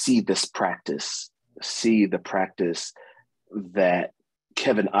this practice, see the practice that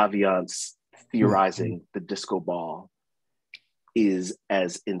Kevin Aviant's theorizing the disco ball is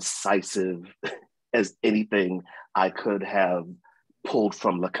as incisive as anything I could have pulled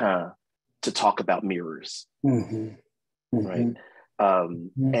from Lacan to talk about mirrors, right?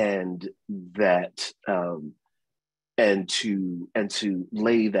 And that and to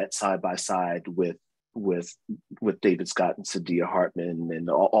lay that side by side with David Scott and Sadia Hartman and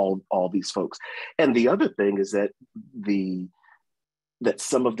all these folks. And the other thing is that that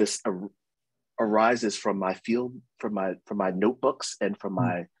some of this arises from my field, from my notebooks and from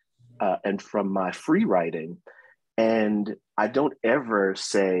my free writing. And I don't ever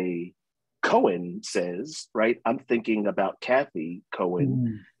say Cohen says, right? I'm thinking about Kathy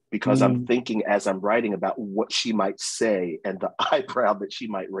Cohen because I'm thinking as I'm writing about what she might say and the eyebrow that she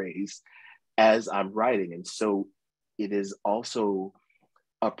might raise as I'm writing. And so it is also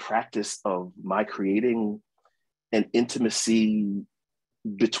a practice of my creating an intimacy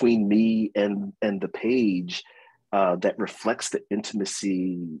between me and the page that reflects the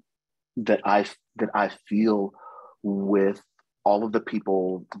intimacy that I feel with all of the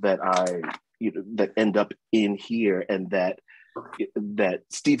people that that end up in here, and that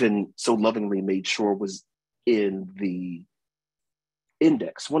Stephen so lovingly made sure was in the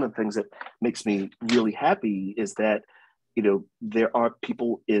index. One of the things that makes me really happy is that, you know, there are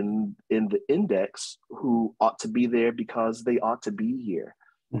people in the index who ought to be there because they ought to be here,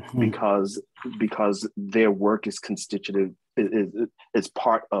 because their work is constitutive, is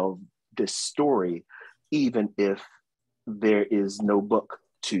part of this story, even if there is no book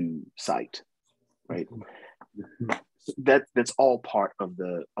to cite, right? That's all part of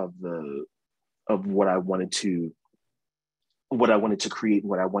what I wanted to create,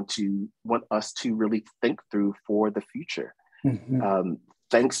 what I want us to really think through for the future.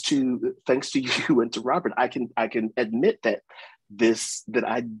 Thanks to you and to Robert, I can admit that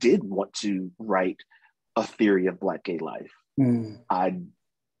I did want to write a theory of Black gay life. I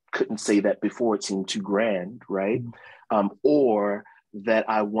couldn't say that before; it seemed too grand, right? Or that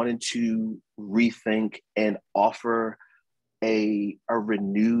I wanted to rethink and offer a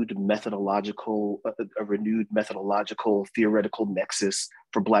renewed methodological theoretical nexus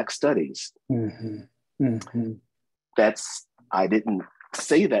for Black studies. I didn't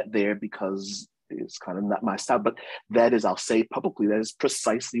say that there because it's kind of not my style, but that is, I'll say publicly, that is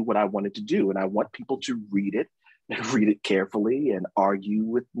precisely what I wanted to do. And I want people to read it and read it carefully and argue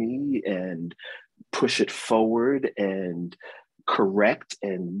with me and push it forward and correct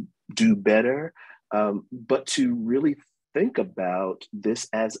and do better, but to really think about this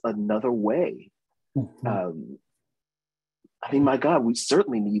as another way. I mean, my God, we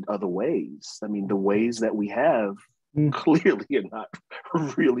certainly need other ways. I mean, the ways that we have clearly are not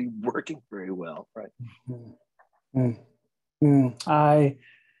really working very well, right? I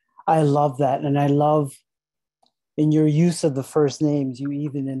love that. And I love in your use of the first names, you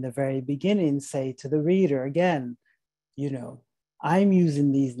even in the very beginning say to the reader, again, you know, I'm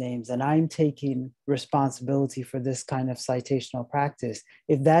using these names and I'm taking responsibility for this kind of citational practice.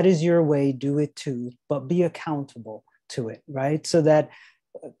 If that is your way, do it too, but be accountable to it, right? So that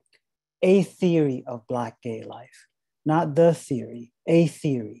a theory of Black gay life not the theory, a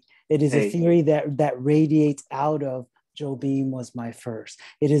theory. It is a theory that radiates out of Joe Beam was my first.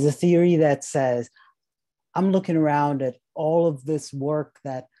 It is a theory that says, I'm looking around at all of this work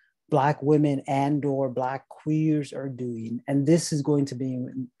that Black women and or Black queers are doing. And this is going to be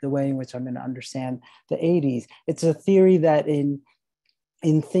the way in which I'm going to understand the 80s. It's a theory that in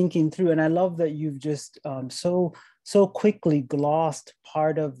thinking through, and I love that you've just so quickly glossed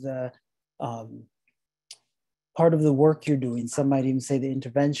part of the work you're doing. Some might even say the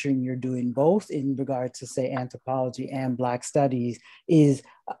intervention you're doing, both in regard to, say, anthropology and Black studies, is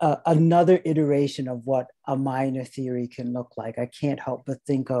another iteration of what a minor theory can look like. I can't help but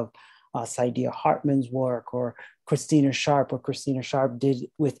think of Saidiya Hartman's work, or Christina Sharp, what Christina Sharp did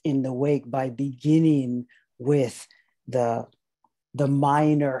within the Wake by beginning with the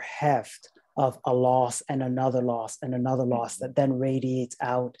minor heft of a loss and another loss and another loss that then radiates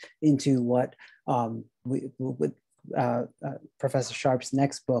out into what with Professor Sharp's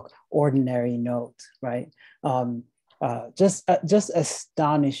next book, Ordinary Note, right? Just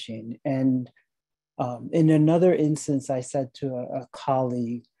astonishing. And in another instance, I said to a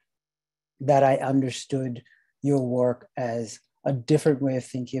colleague that I understood your work as a different way of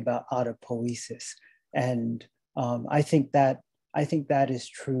thinking about autopoiesis. And I think that is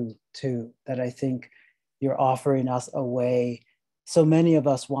true too, that I think you're offering us a way. So many of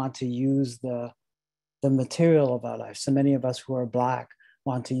us want to use the material of our lives. So many of us who are Black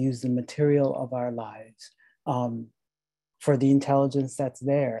want to use the material of our lives for the intelligence that's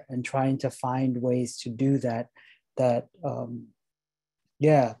there, and trying to find ways to do that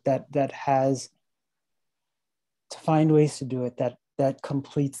has to find ways to do it that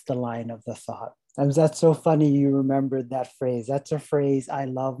completes the line of the thought. And that's so funny you remembered that phrase. That's a phrase I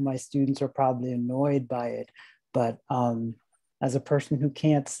love. My students are probably annoyed by it, but as a person who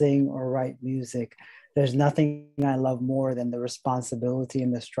can't sing or write music, there's nothing I love more than the responsibility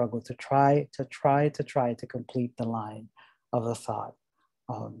and the struggle to try to complete the line of a thought.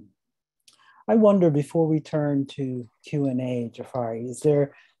 I wonder, before we turn to Q&A, Jafari, is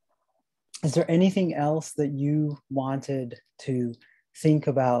there anything else that you wanted to think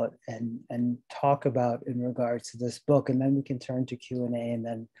about and talk about in regards to this book? And then we can turn to Q&A and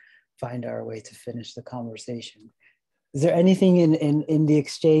then find our way to finish the conversation. Is there anything in the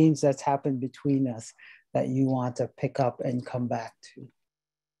exchange that's happened between us that you want to pick up and come back to?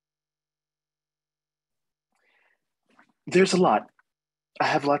 There's a lot. I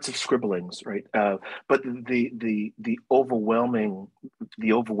have lots of scribblings, right? But the overwhelming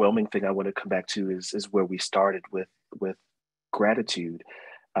thing I want to come back to is where we started with gratitude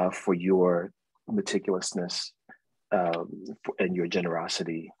for your meticulousness and your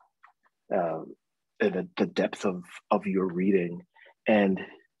generosity and the depth of your reading. And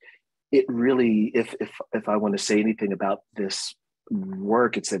it really, if I want to say anything about this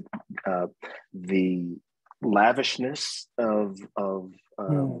work, it's the lavishness of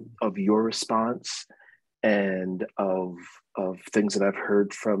your response, and of things that I've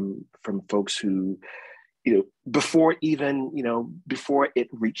heard from folks who, before it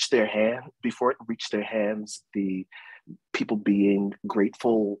reached their hands, the people being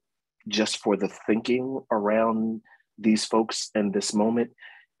grateful just for the thinking around these folks and this moment,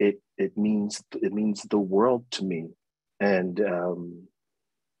 it means the world to me. And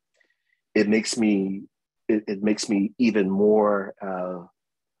it makes me even more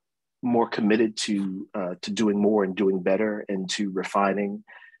committed to doing more and doing better, and to refining,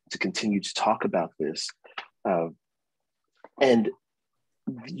 to continue to talk about this. And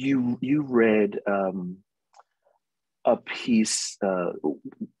you read a piece,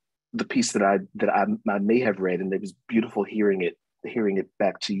 the piece that I may have read, and it was beautiful hearing it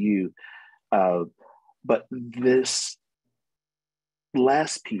back to you. But this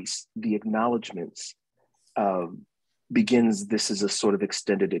last piece, the acknowledgements, begins, this is a sort of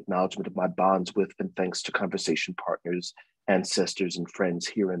extended acknowledgement of my bonds with and thanks to conversation partners, ancestors, and friends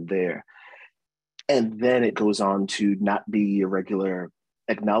here and there. And then it goes on to not be a regular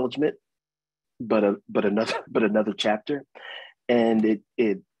acknowledgement, but another chapter. And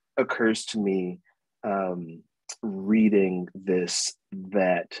it occurs to me, reading this,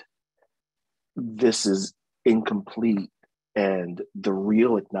 that this is incomplete, and the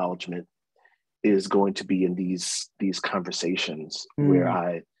real acknowledgement is going to be in these conversations where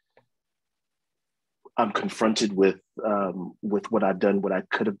I'm confronted with what I've done, what I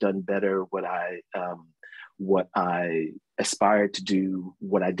could have done better, what I aspired to do,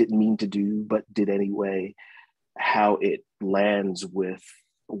 what I didn't mean to do but did anyway. How it lands with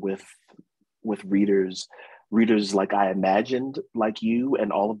readers like I imagined, like you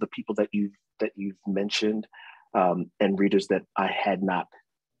and all of the people that you've mentioned, and readers that I had not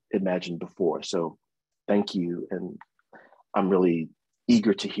imagined before. So thank you. And I'm really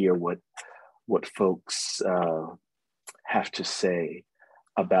eager to hear what folks have to say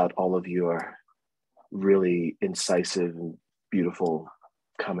about all of your really incisive and beautiful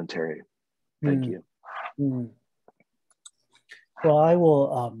commentary. Thank you.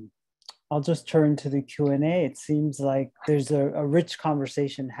 Well, I'll just turn to the Q&A. It seems like there's a rich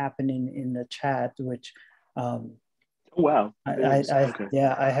conversation happening in the chat, which wow.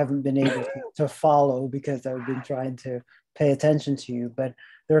 I haven't been able to follow because I've been trying to pay attention to you, but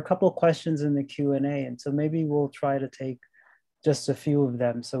there are a couple of questions in the Q&A, and so maybe we'll try to take just a few of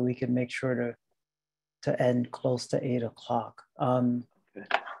them so we can make sure to end close to 8 o'clock.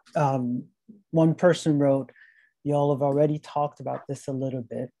 One person wrote, y'all have already talked about this a little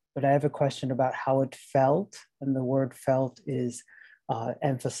bit, but I have a question about how it felt, and the word felt is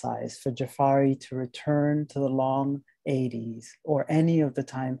emphasized, for Jafari to return to the long 80s or any of the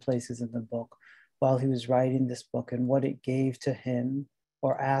time places in the book while he was writing this book, and what it gave to him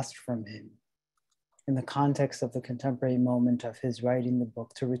or asked from him in the context of the contemporary moment of his writing the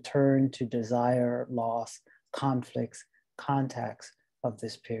book, to return to desire, loss, conflicts, contacts of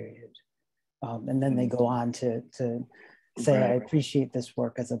this period. And then they go on to say, I appreciate this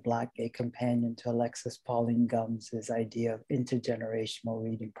work as a Black gay companion to Alexis Pauline Gumbs' idea of intergenerational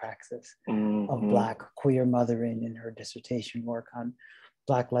reading praxis of Black queer mothering in her dissertation work on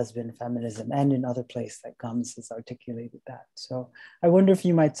Black lesbian feminism, and in other places that Gumbs has articulated that. So I wonder if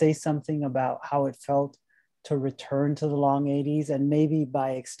you might say something about how it felt to return to the long 80s, and maybe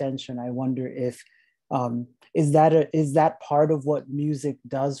by extension, I wonder if is that part of what music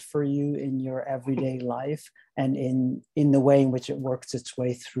does for you in your everyday life, and in the way in which it works its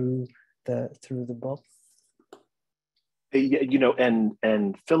way through the book? You know,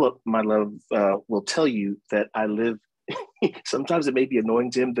 and Philip, my love, will tell you that I live. Sometimes it may be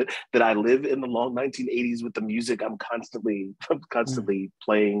annoying to him that I live in the long 1980s with the music. I'm constantly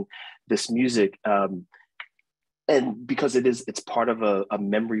playing this music. And because it's part of a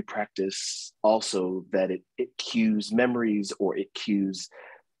memory practice also, that it cues memories, or it cues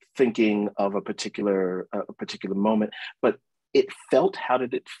thinking of a particular moment. But how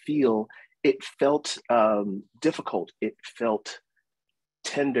did it feel? It felt difficult. It felt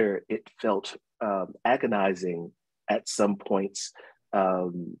tender. It felt agonizing at some points,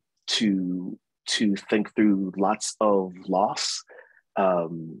 to think through lots of loss,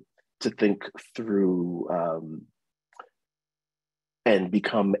 to think through and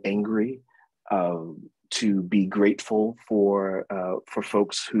become angry, to be grateful for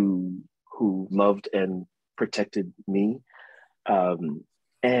folks who loved and protected me,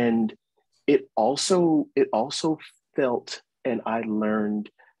 and it also felt, and I learned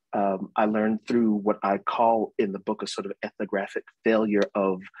through what I call in the book a sort of ethnographic failure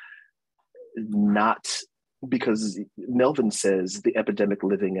of not, because Melvin says the epidemic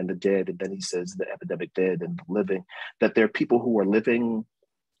living and the dead, and then he says the epidemic dead and the living, that there are people who are living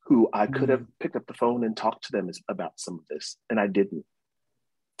who I could have picked up the phone and talked to them about some of this, and I didn't.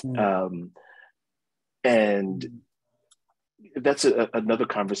 And that's another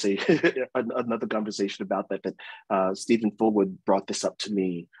conversation, another conversation about that Stephen Fullwood brought this up to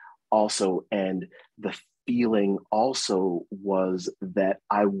me also, and the feeling also was that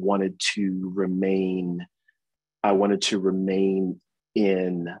I wanted to remain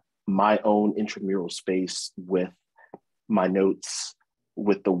in my own intramural space with my notes,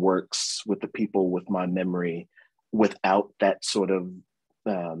 with the works, with the people, with my memory, without that sort of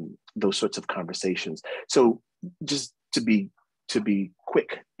those sorts of conversations. So just to be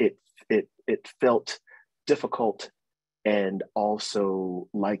quick, it felt difficult, and also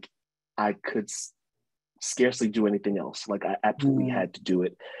like I could scarcely do anything else. Like I absolutely had to do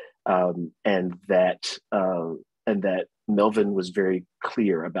it, and that Melvin was very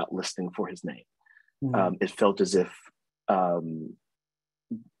clear about listening for his name. It felt as if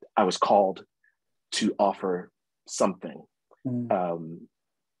I was called to offer something.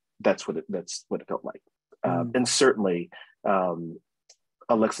 That's what it felt like. And certainly,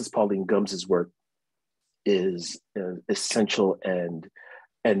 Alexis Pauline Gumbs' work is essential and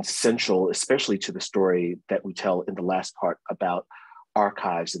central, especially to the story that we tell in the last part about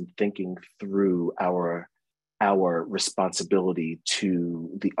archives and thinking through our responsibility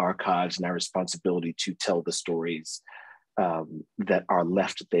to the archives and our responsibility to tell the stories that are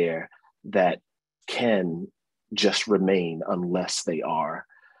left there, that can just remain unless they are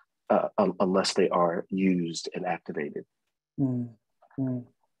used and activated.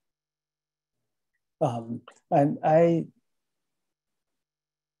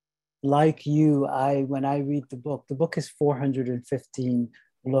 like you, when I read the book is 415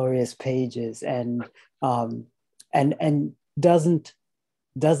 glorious pages, and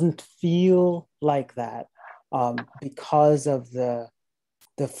doesn't feel like that, because of the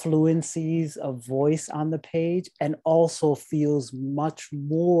fluencies of voice on the page, and also feels much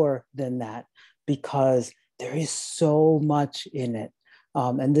more than that because there is so much in it.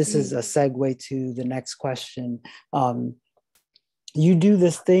 And this is a segue to the next question. You do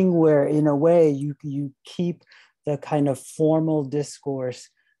this thing where, in a way, you keep the kind of formal discourse,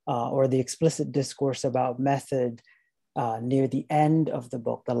 or the explicit discourse about method, near the end of the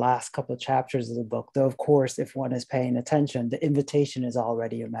book, the last couple of chapters of the book. Though, of course, if one is paying attention, the invitation is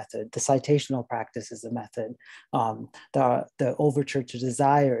already a method. The citational practice is a method. The overture to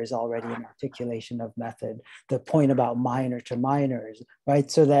desire is already an articulation of method. The point about minor to minors, right?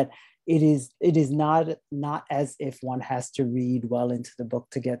 So that it is not as if one has to read well into the book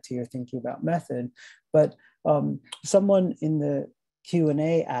to get to your thinking about method. But someone in the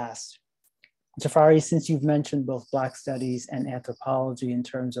Q&A asked, Jafari, since you've mentioned both Black studies and anthropology in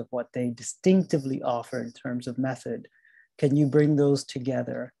terms of what they distinctively offer in terms of method, can you bring those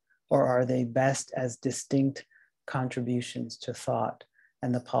together, or are they best as distinct contributions to thought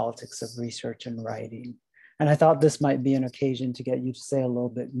and the politics of research and writing? And I thought this might be an occasion to get you to say a little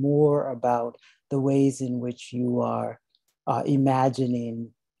bit more about the ways in which you are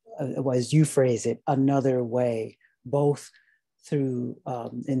imagining, as you phrase it, another way, both through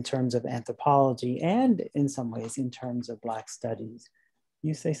in terms of anthropology and in some ways in terms of Black studies.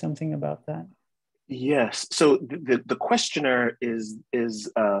 You say something about that? Yes. So the questioner is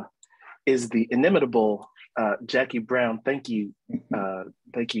the inimitable Jackie Brown. Thank you,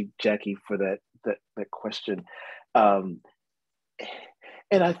 Jackie, for that question. And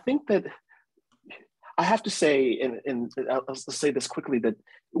I think that I have to say, and I'll say this quickly, that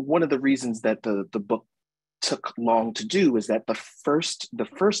one of the reasons that the book took long to do is that the first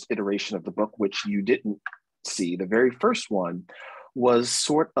iteration of the book, which you didn't see, the very first one, was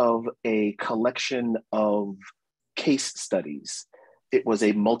sort of a collection of case studies. It was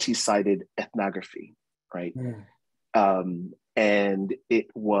a multi-sided ethnography, right? And it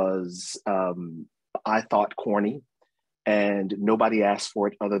was, I thought, corny, and nobody asked for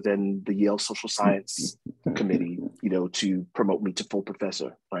it other than the Yale Social Science Committee, to promote me to full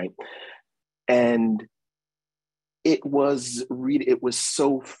professor, right? And it was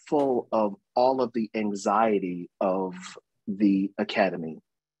so full of all of the anxiety of the academy,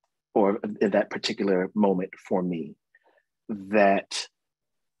 or in that particular moment for me, that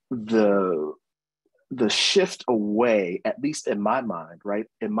the shift away, at least in my mind, right?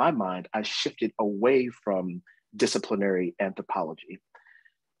 In my mind, I shifted away from disciplinary anthropology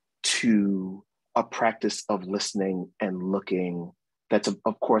to a practice of listening and looking. That's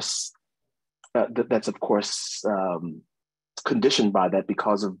of course conditioned by that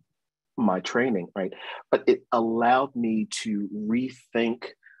because of my training, right? But it allowed me to rethink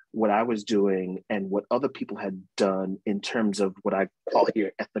what I was doing and what other people had done in terms of what I call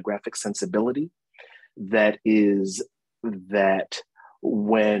here ethnographic sensibility. That is that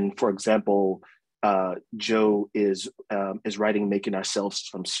when, for example, Joe is writing Making Ourselves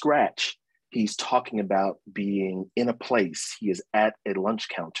from Scratch, he's talking about being in a place. He is at a lunch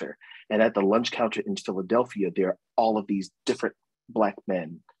counter. And at the lunch counter in Philadelphia, there are all of these different Black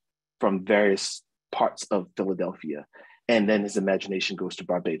men from various parts of Philadelphia. And then his imagination goes to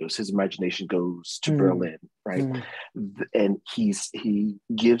Barbados. His imagination goes to Berlin, right? And he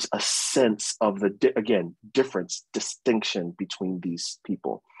gives a sense of the, difference, distinction between these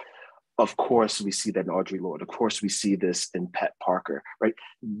people. Of course, we see that in Audre Lorde. Of course, we see this in Pat Parker, right?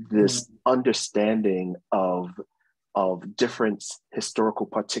 This understanding of difference, historical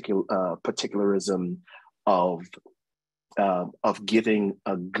particularism, of giving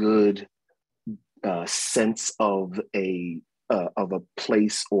a good sense of a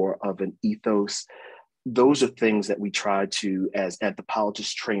place or of an ethos. Those are things that we try to, as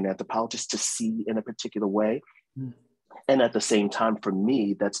anthropologists, train anthropologists to see in a particular way. And at the same time, for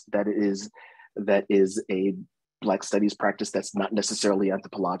me, that is a Black studies practice that's not necessarily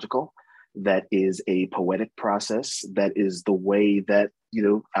anthropological. That is a poetic process. That is the way that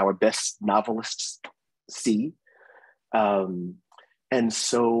our best novelists see. And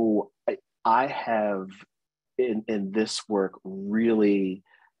so I have in this work really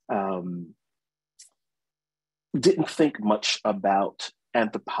didn't think much about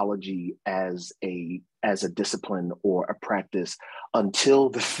anthropology as a discipline or a practice until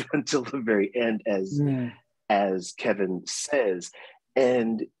the very end, as Kevin says.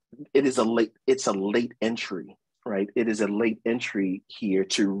 And it's a late entry right? It is a late entry here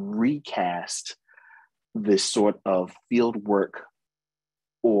to recast this sort of field work,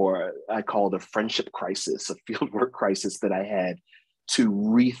 or I call it a friendship crisis, a fieldwork crisis that I had, to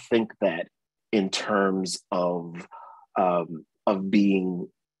rethink that in terms of doing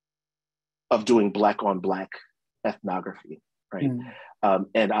Black on Black ethnography, right?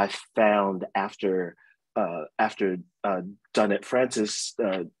 And I found after Dunnett Francis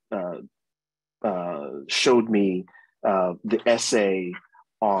showed me the essay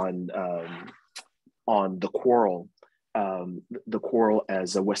on the quarrel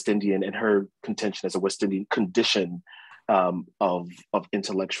as a West Indian, and her contention as a West Indian condition of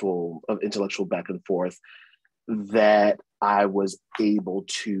intellectual back and forth, that I was able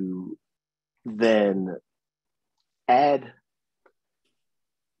to then add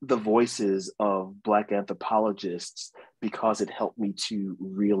the voices of Black anthropologists, because it helped me to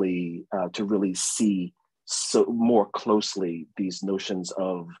really see so more closely these notions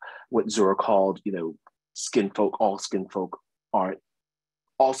of what Zura called, skin folk. All skin folk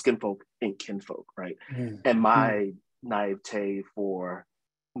ain't kinfolk, right? And my naivete for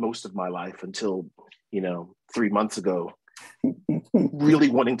most of my life until 3 months ago, really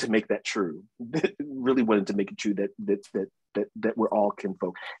wanting to make that true, really wanting to make it true that we're all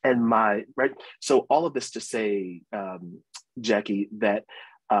kinfolk. And right. So all of this to say, Jackie, that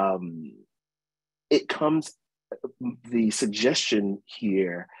it comes. The suggestion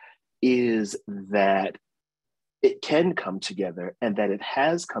here is that it can come together, and that it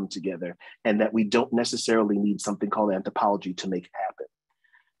has come together, and that we don't necessarily need something called anthropology to make it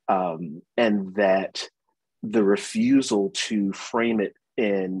happen. And that the refusal to frame it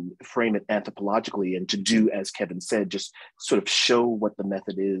anthropologically, and to do, as Kevin said, just sort of show what the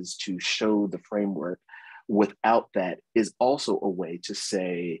method is, to show the framework, without that, is also a way to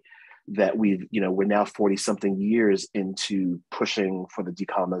say that we're now 40 something years into pushing for the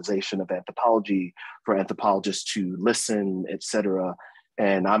decolonization of anthropology, for anthropologists to listen, et cetera.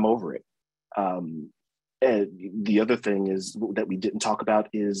 And I'm over it. And the other thing is that we didn't talk about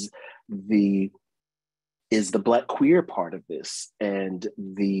is the Black queer part of this, and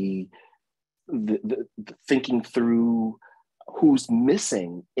the thinking through who's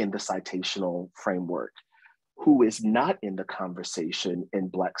missing in the citational framework, who is not in the conversation in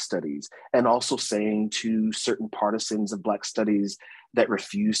Black studies, and also saying to certain partisans of Black studies that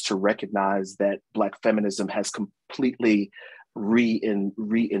refuse to recognize that Black feminism has completely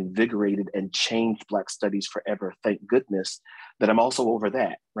reinvigorated and changed Black studies forever, thank goodness, that I'm also over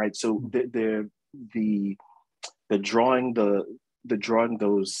that, right? So the drawing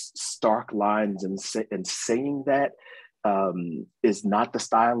those stark lines and saying that is not the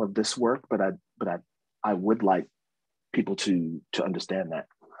style of this work, but I would like people to understand that.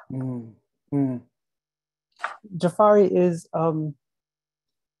 Jafari, is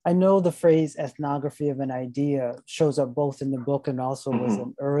I know the phrase ethnography of an idea shows up both in the book and also was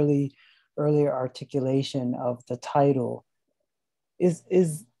an earlier articulation of the title. Is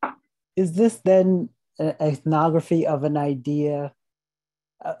this then an ethnography of an idea,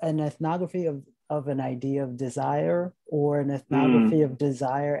 an ethnography of an idea of desire, or an ethnography of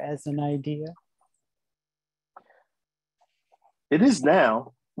desire as an idea? It is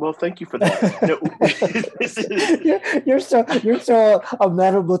now. Well, thank you for that. No, you're so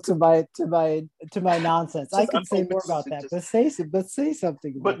amenable to my nonsense. I could say more about that, but say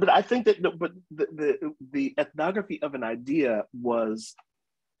something. But I think that the ethnography of an idea was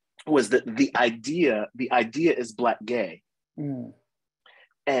that the idea is Black gay.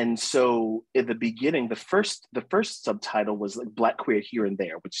 And so in the beginning, the first subtitle was like Black queer here and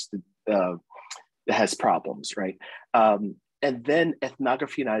there, which has problems, right? And then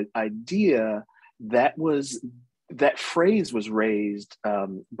ethnography and idea, that phrase was raised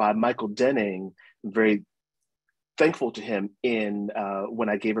by Michael Denning. I'm very thankful to him when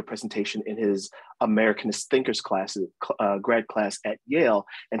I gave a presentation in his Americanist Thinkers class, grad class at Yale,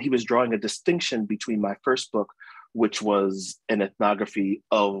 and he was drawing a distinction between my first book, which was an ethnography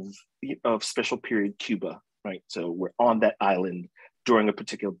of special period Cuba, right? So we're on that island during a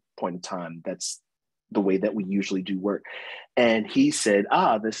particular point in time. That's the way that we usually do work. And he said,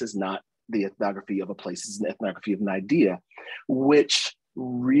 this is not the ethnography of a place, it's an ethnography of an idea, which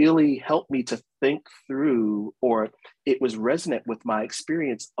really helped me to think through, or it was resonant with my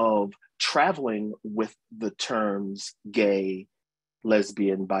experience of traveling with the terms gay,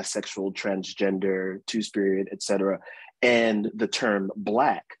 lesbian, bisexual, transgender, two-spirit, et cetera, and the term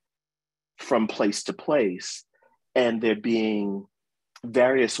Black from place to place, and there being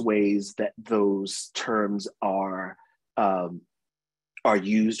various ways that those terms are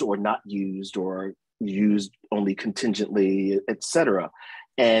used or not used, or used only contingently, etc.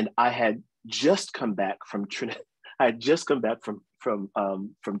 And I had just come back from Trinidad. I had just come back from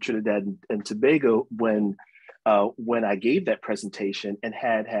Trinidad and Tobago when I gave that presentation and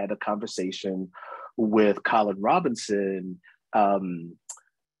had a conversation with Colin Robinson,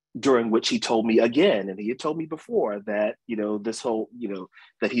 during which he told me again, and he had told me before, that, this whole,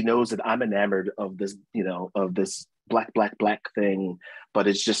 that he knows that I'm enamored of this, of this black thing, but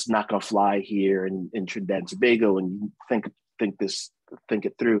it's just not going to fly here in Trinidad and Tobago, and you think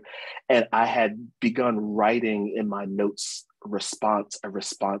it through. And I had begun writing in my notes a response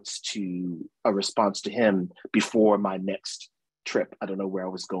to him before my next trip. I don't know where I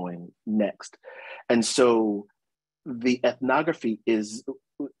was going next. And so the ethnography of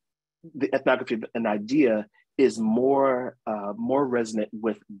an idea is more resonant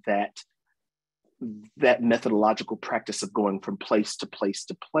with that methodological practice of going from place to place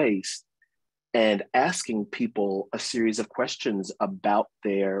to place and asking people a series of questions about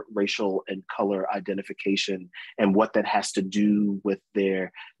their racial and color identification and what that has to do with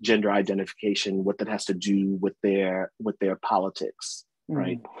their gender identification, what that has to do with their politics,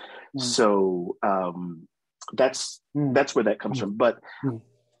 right? So that's where that comes from. But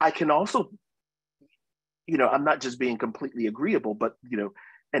I can also, I'm not just being completely agreeable, but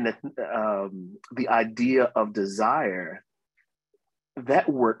and the idea of desire, that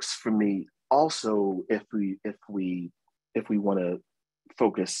works for me also if we want to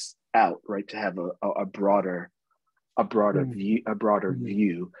focus out, right, to have a broader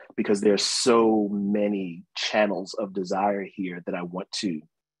view, because there's so many channels of desire here that I want the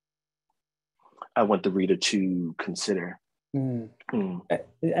reader to consider. And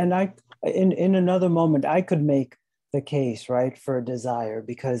in another moment, I could make the case, right, for desire,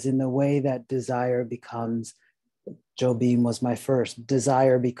 because in the way that desire becomes, Joe Beam was my first,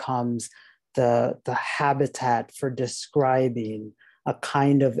 desire becomes the habitat for describing a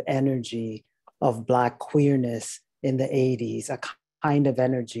kind of energy of Black queerness in the 80s, a kind of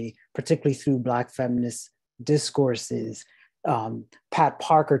energy, particularly through Black feminist discourses. Pat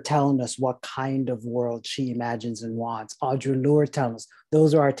Parker telling us what kind of world she imagines and wants. Audre Lorde telling us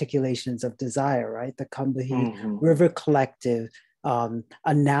those are articulations of desire, right? The Combahee River Collective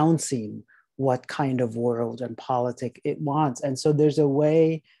announcing what kind of world and politic it wants. And so there's a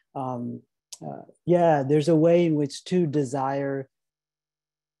way, there's a way in which desire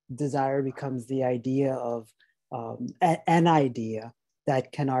becomes the idea of an idea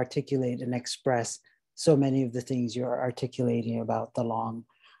that can articulate and express so many of the things you're articulating about the long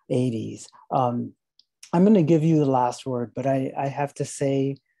 80s. I'm going to give you the last word, but I have to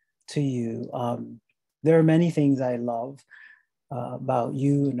say to you, there are many things I love about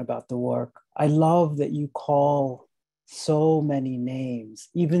you and about the work. I love that you call so many names.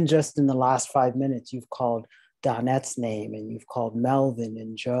 Even just in the last 5 minutes, you've called Donette's name, and you've called Melvin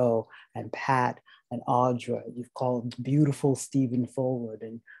and Joe and Pat and Audra. You've called beautiful Stephen Fullwood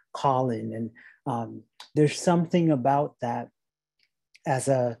and Colin. And there's something about that as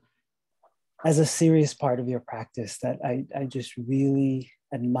a serious part of your practice that I just really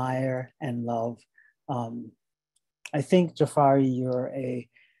admire and love. I think, Jafari, you're a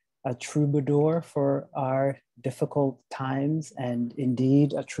troubadour for our difficult times, and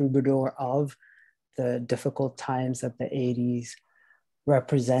indeed a troubadour of the difficult times that the 80s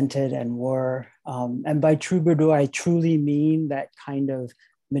represented and were. And by troubadour, I truly mean that kind of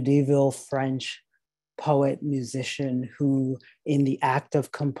medieval French poet, musician who in the act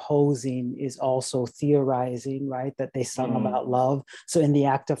of composing is also theorizing, right? That they sung about love. So in the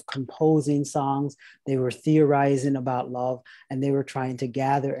act of composing songs, they were theorizing about love, and they were trying to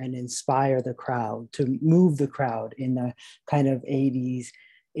gather and inspire the crowd, to move the crowd in the kind of 80s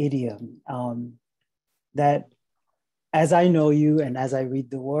idiom. That as I know you and as I read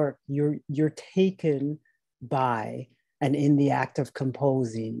the work, you're taken by and in the act of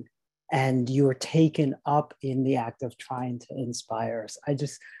composing, and you're taken up in the act of trying to inspire us.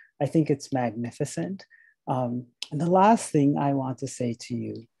 I think it's magnificent. And the last thing I want to say to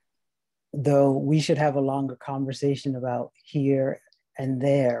you, though we should have a longer conversation about here and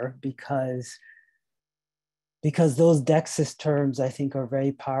there, because those Dexis terms, I think, are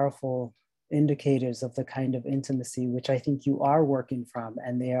very powerful indicators of the kind of intimacy which I think you are working from,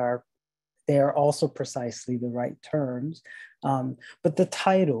 and they are also precisely the right terms. But the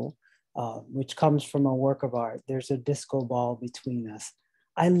title, which comes from a work of art, There's a Disco Ball Between Us.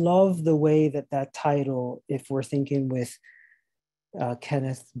 I love the way that title, if we're thinking with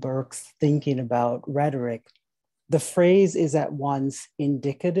Kenneth Burke's thinking about rhetoric, the phrase is at once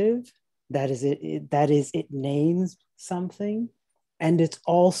indicative, that is, it names something, and it's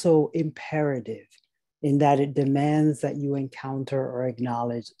also imperative, in that it demands that you encounter or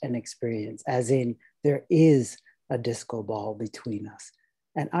acknowledge an experience, as in there is a disco ball between us.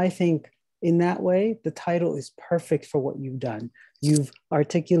 And I think in that way, the title is perfect for what you've done. You've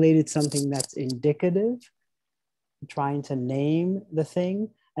articulated something that's indicative, trying to name the thing,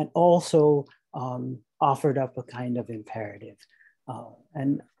 and also offered up a kind of imperative.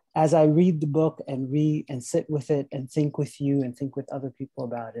 And as I read the book and read and sit with it and think with you and think with other people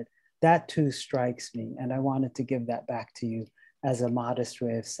about it, that too strikes me. And I wanted to give that back to you as a modest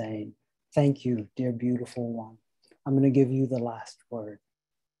way of saying, thank you, dear beautiful one. I'm going to give you the last word.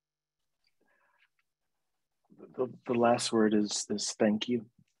 The last word is thank you.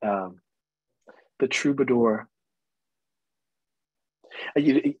 The troubadour,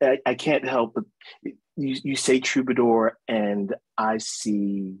 I can't help but, you say troubadour and I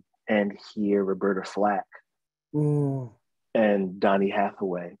see and hear Roberta Flack and Donny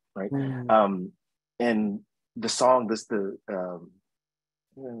Hathaway, right? And the song,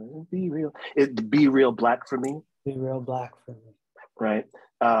 be real black for me. Be real black for me. Right.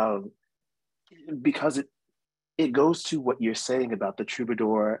 Because it goes to what you're saying about the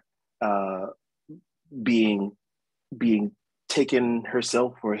troubadour being taken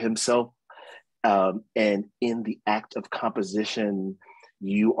herself or himself, and in the act of composition,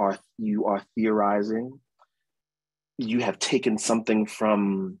 you are theorizing. You have taken something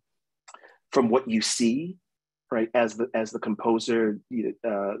from what you see, right? As the composer,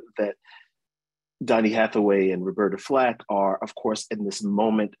 that Donny Hathaway and Roberta Flack are, of course, in this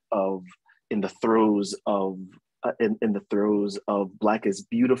moment in the throes of Black is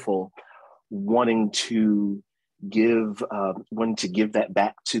Beautiful, wanting to give that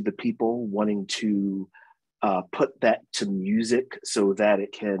back to the people, wanting to put that to music so that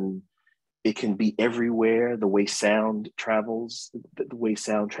it can be everywhere, the way sound travels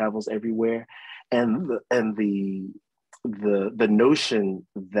everywhere, and the notion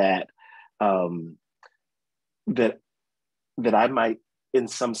that that I might in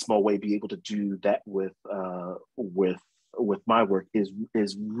some small way be able to do that with my work is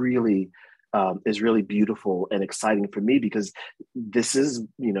really beautiful and exciting for me, because this is,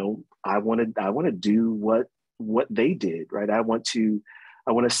 I want to do what they did, right? I want to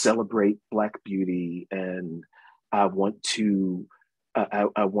celebrate Black beauty, and I want to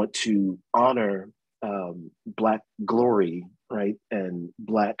honor Black glory, right? And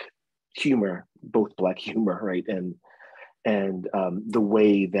Black humor, both Black humor, right? And the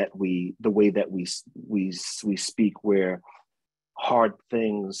way that we speak, where hard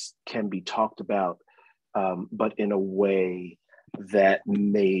things can be talked about, but in a way that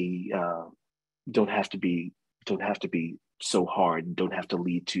may don't have to be so hard, don't have to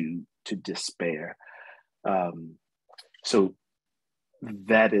lead to despair. So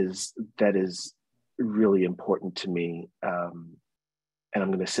that is really important to me. And I'm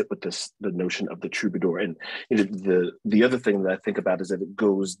going to sit with the notion of the troubadour. And the other thing that I think about is that it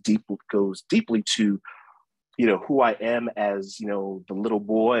goes deeply to, who I am as, the little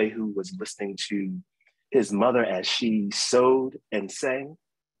boy who was listening to his mother as she sewed and sang,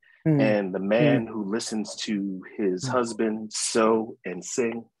 and the man who listens to his husband sew and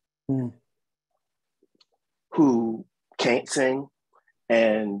sing, who can't sing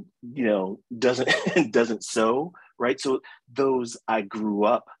and doesn't sew, right? So those, I grew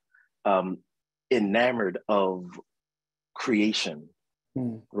up enamored of creation,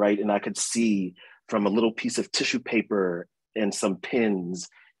 right? And I could see from a little piece of tissue paper and some pins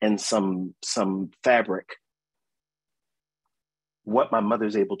and some fabric what my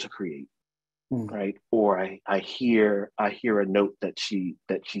mother's able to create, right? Or I hear a note that she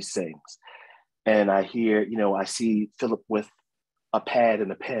sings, and I see Philip with a pad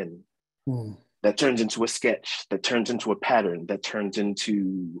and a pen that turns into a sketch, that turns into a pattern, that turns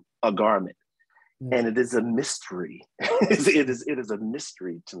into a garment. And it is a mystery. It is a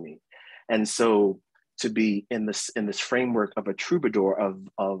mystery to me. And so to be in this framework of a troubadour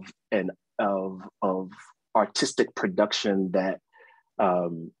of artistic production that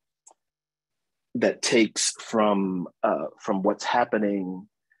takes from what's happening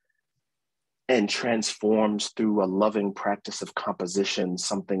and transforms through a loving practice of composition,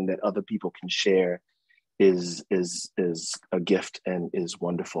 something that other people can share, is a gift and is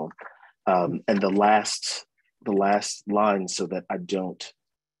wonderful. And the last line, so that I don't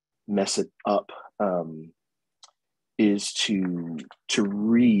mess it up, is to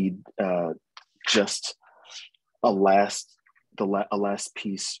read just a last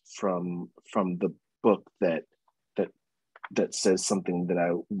piece from the book that says something that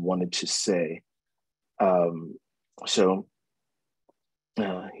I wanted to say. Here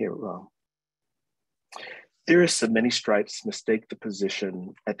we go. Theorists of many stripes mistake the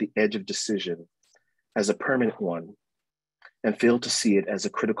position at the edge of decision as a permanent one and fail to see it as a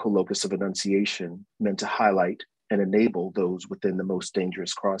critical locus of enunciation meant to highlight and enable those within the most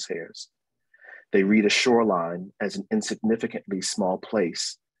dangerous crosshairs. They read a shoreline as an insignificantly small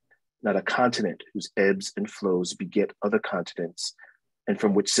place, not a continent whose ebbs and flows beget other continents and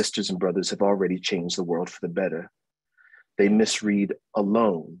from which sisters and brothers have already changed the world for the better. They misread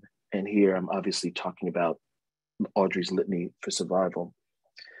alone, and here I'm obviously talking about Audrey's litany for survival,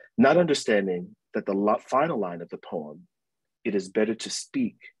 not understanding that the final line of the poem, "It is better to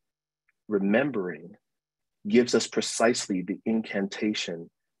speak," remembering, gives us precisely the incantation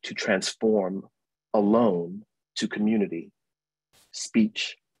to transform alone to community,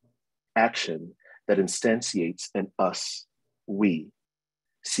 speech, action that instantiates an us, we,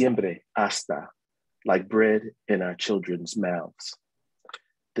 siempre, hasta, like bread in our children's mouths.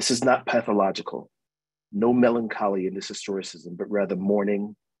 This is not pathological, no melancholy in this historicism, but rather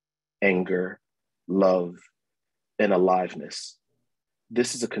mourning, anger, love, and aliveness.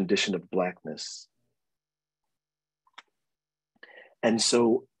 This is a condition of Blackness. And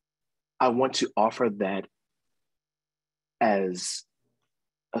so I want to offer that as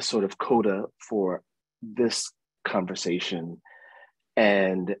a sort of coda for this conversation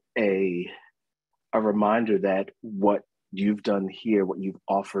and a reminder that what you've done here, what you've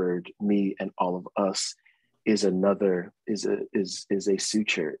offered me and all of us is a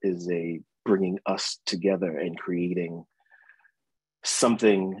suture, is a bringing us together and creating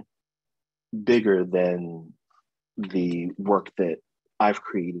something bigger than the work that I've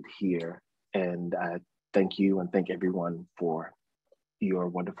created here. And I thank you and thank everyone for your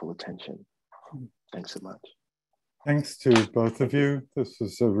wonderful attention. Thanks so much. Thanks to both of you. This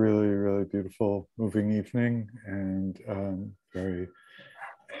was a really, really beautiful, moving evening, and very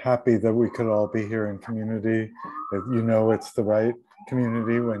happy that we could all be here in community. You know, it's the right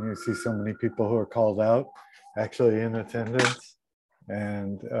community when you see so many people who are called out actually in attendance,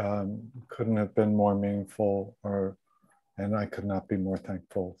 and couldn't have been more meaningful, and I could not be more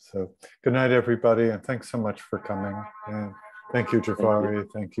thankful. So good night, everybody, and thanks so much for coming. And thank you, Jafari.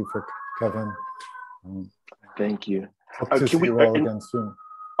 Thank you for Kevin. Thank you. Hope to see you all again soon.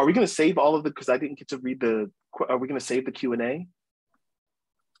 Are we going to save all of the, because I didn't get to read are we going to save the Q&A?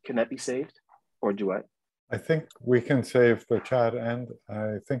 Can that be saved, or do I? I think we can save the chat and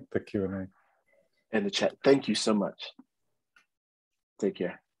I think the Q&A. And the chat. Thank you so much. Take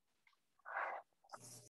care.